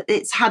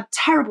it's had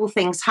terrible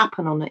things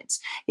happen on it.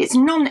 It's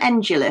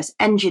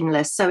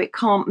engineless, so it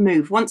can't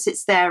move. Once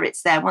it's there,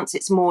 it's there. Once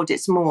it's moored,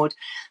 it's moored.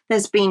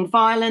 There's been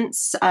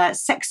violence,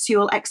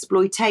 sexual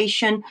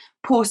exploitation,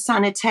 poor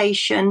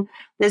sanitation.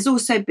 There's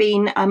also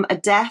been a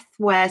death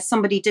where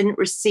somebody didn't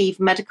receive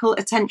medical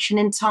attention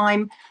in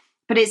time.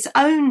 But it's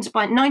owned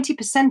by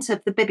 90%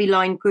 of the Bibi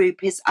Line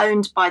group is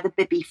owned by the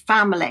Bibi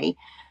family.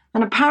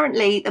 And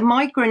apparently the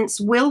migrants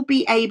will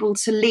be able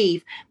to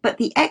leave, but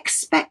the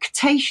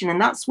expectation,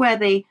 and that's where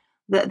the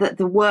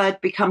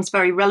word becomes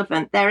very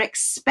relevant, they're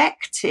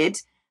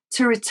expected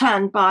to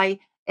return by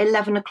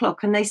 11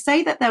 o'clock. And they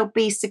say that there'll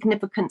be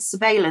significant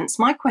surveillance.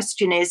 My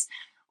question is,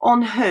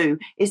 on who?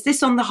 Is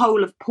this on the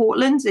whole of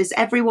Portland? Is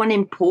everyone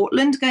in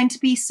Portland going to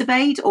be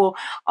surveyed, or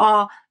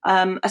are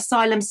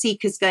asylum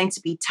seekers going to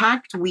be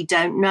tagged? We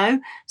don't know.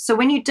 So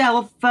when you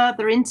delve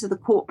further into the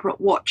Corporate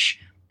Watch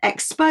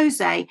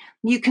expose,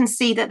 you can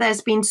see that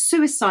there's been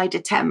suicide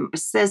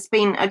attempts. There's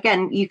been,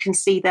 again, you can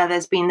see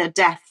there's been a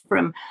death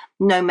from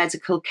no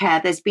medical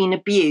care. There's been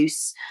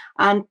abuse,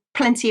 and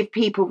plenty of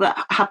people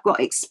that have got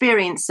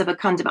experience of a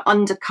kind of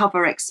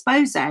undercover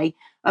expose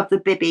of the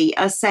Bibi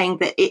are saying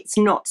that it's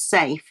not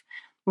safe.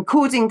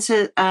 According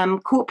to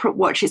Corporate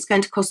Watch, it's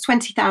going to cost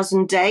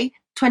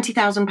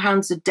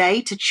 £20,000 a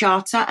day to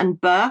charter and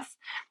berth,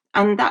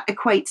 and that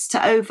equates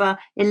to over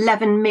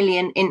 11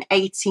 million in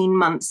 18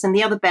 months. And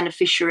the other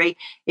beneficiary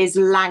is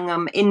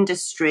Langham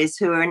Industries,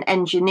 who are an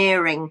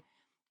engineering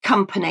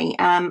company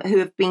who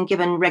have been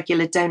given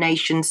regular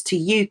donations to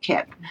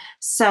UKIP.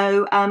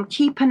 So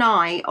keep an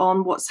eye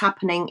on what's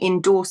happening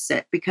in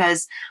Dorset,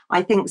 because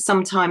I think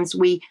sometimes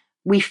we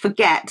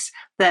forget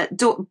that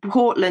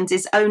Portland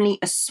is only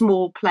a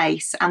small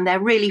place and they're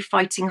really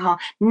fighting hard.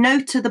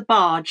 No to the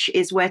barge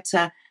is where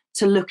to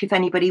look if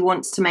anybody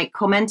wants to make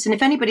comments. And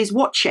if anybody's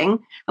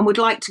watching and would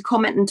like to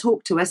comment and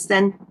talk to us,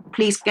 then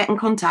please get in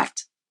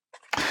contact.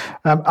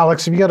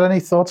 Alex, have you got any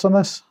thoughts on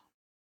this?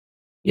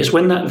 Yes,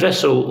 when that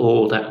vessel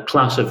or that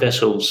class of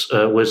vessels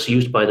was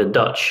used by the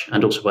Dutch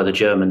and also by the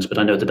Germans, but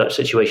I know the Dutch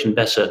situation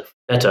better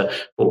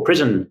for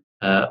prison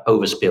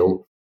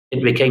overspill,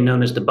 it became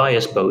known as the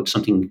bias boat,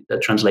 something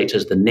that translates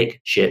as the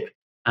Nick ship.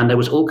 And there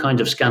was all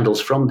kinds of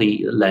scandals from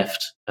the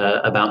left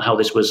about how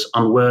this was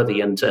unworthy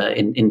and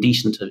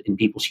indecent in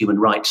people's human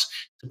rights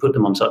to put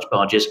them on such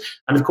barges.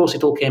 And of course,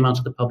 it all came out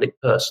of the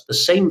public purse. The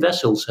same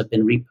vessels have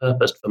been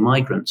repurposed for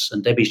migrants.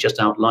 And Debi's just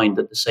outlined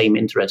that the same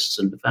interests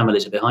and the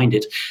families are behind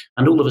it.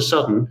 And all of a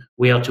sudden,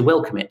 we are to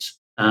welcome it.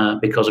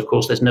 Because, of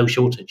course, there's no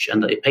shortage.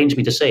 And it pains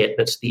me to say it,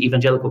 but the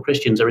evangelical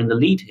Christians are in the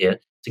lead here,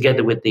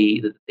 together with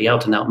the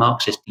out-and-out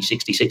Marxist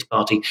D66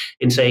 party,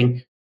 in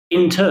saying,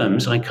 in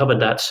terms, I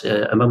covered that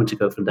a moment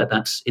ago from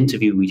that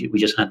interview we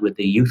just had with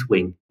the youth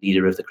wing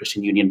leader of the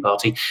Christian Union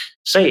Party,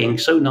 saying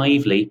so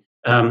naively,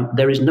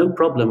 there is no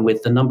problem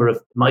with the number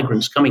of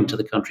migrants coming to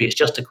the country. It's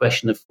just a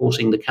question of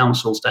forcing the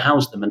councils to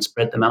house them and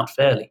spread them out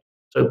fairly.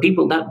 So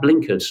people that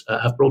blinkered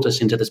have brought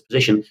us into this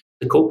position.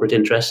 The corporate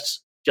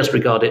interests just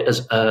regard it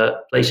as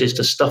places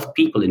to stuff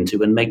people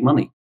into and make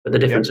money. But the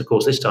difference, of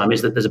course, this time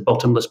is that there's a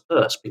bottomless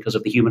purse because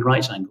of the human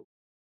rights angle.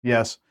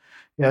 Yes.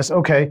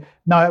 Okay.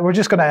 Now we're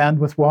just going to end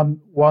with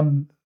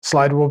one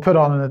slide we'll put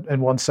on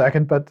in 1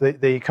 second, but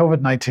the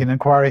COVID-19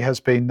 inquiry has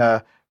been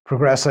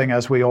progressing,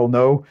 as we all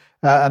know.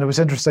 And it was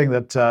interesting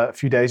that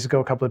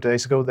a couple of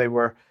days ago, they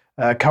were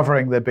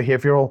covering the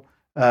behavioral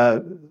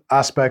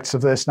aspects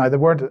of this. Now,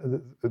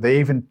 they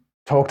even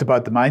talked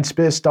about the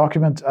Mindspace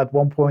document at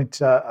one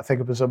point, I think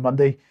it was on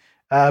Monday,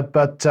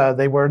 but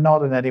they were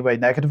not in any way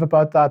negative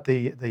about that.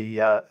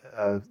 The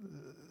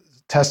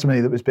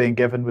testimony that was being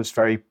given was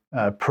very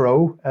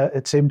pro,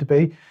 it seemed to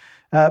be.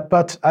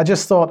 But I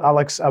just thought,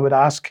 Alex, I would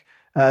ask,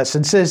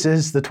 since this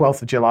is the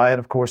 12th of July, and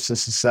of course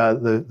this is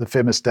the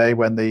famous day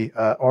when the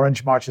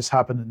Orange Marches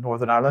happened in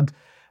Northern Ireland,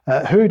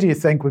 who do you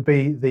think would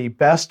be the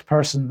best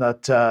person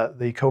that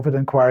the COVID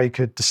inquiry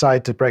could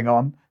decide to bring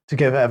on to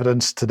give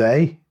evidence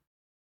today?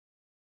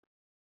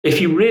 If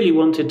you really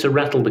wanted to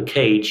rattle the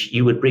cage,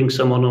 you would bring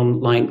someone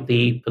on like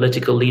the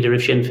political leader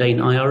of Sinn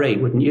Féin IRA,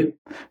 wouldn't you?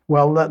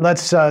 Well,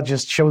 let's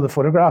just show the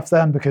photograph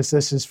then, because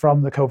this is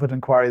from the COVID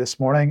inquiry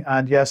this morning.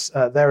 And yes,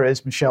 there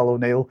is Michelle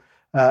O'Neill,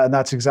 and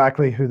that's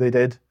exactly who they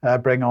did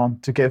bring on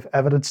to give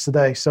evidence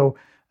today. So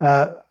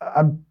I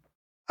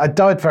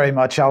doubt very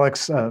much,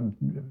 Alex,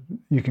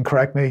 you can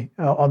correct me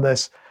on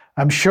this.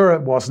 I'm sure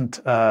it wasn't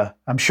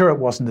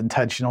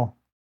intentional.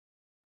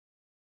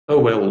 Oh,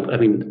 well, I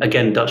mean,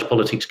 again, Dutch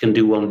politics can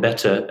do one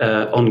better.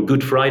 On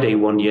Good Friday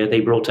one year, they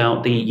brought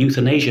out the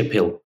euthanasia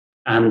pill.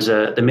 And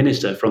the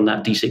minister from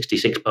that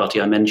D66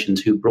 party I mentioned,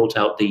 who brought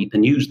out the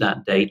news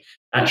that day,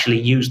 actually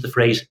used the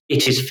phrase,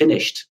 "it is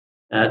finished,"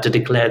 to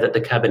declare that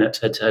the cabinet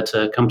had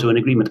come to an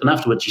agreement. And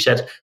afterwards, she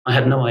said, "I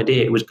had no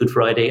idea it was Good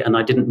Friday, and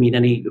I didn't mean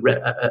any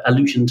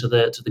allusion to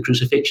the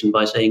crucifixion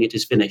by saying it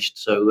is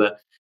finished." So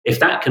if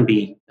that can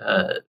be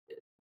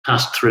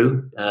passed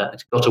through,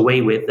 got away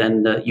with,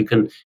 then you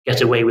can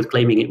get away with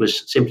claiming it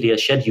was simply a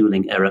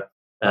scheduling error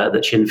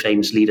that Sinn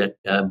Féin's leader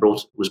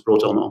was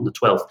brought on the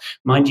 12th.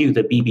 Mind you,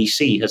 the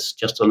BBC has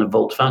just done a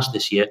volte-face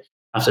this year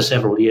after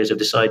several years of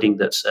deciding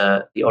that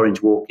the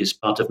Orange Walk is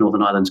part of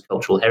Northern Ireland's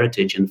cultural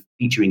heritage and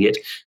featuring it.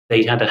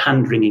 They had a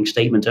hand-wringing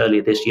statement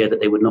earlier this year that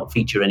they would not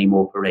feature any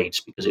more parades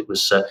because it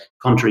was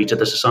contrary to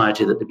the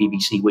society that the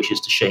BBC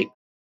wishes to shape.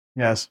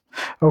 Yes.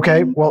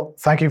 Okay. Well,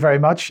 thank you very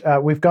much.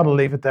 We've got to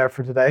leave it there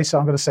for today. So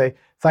I'm going to say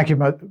thank you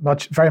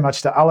very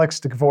much to Alex,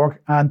 to Gevorg,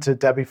 and to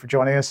Debbie for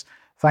joining us.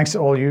 Thanks to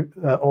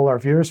all our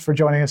viewers for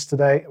joining us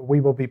today.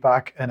 We will be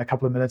back in a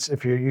couple of minutes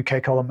if you're a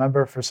UK Column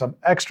member for some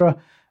extra.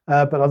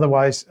 But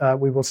otherwise,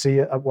 we will see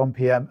you at 1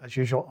 p.m. as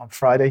usual on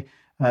Friday.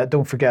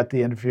 Don't forget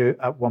the interview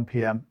at 1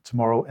 p.m.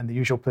 tomorrow in the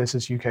usual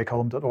places,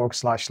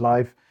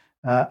 ukcolumn.org/live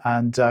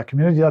and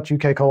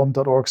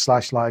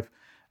community.ukcolumn.org/live.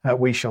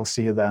 We shall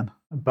see you then.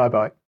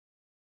 Bye-bye.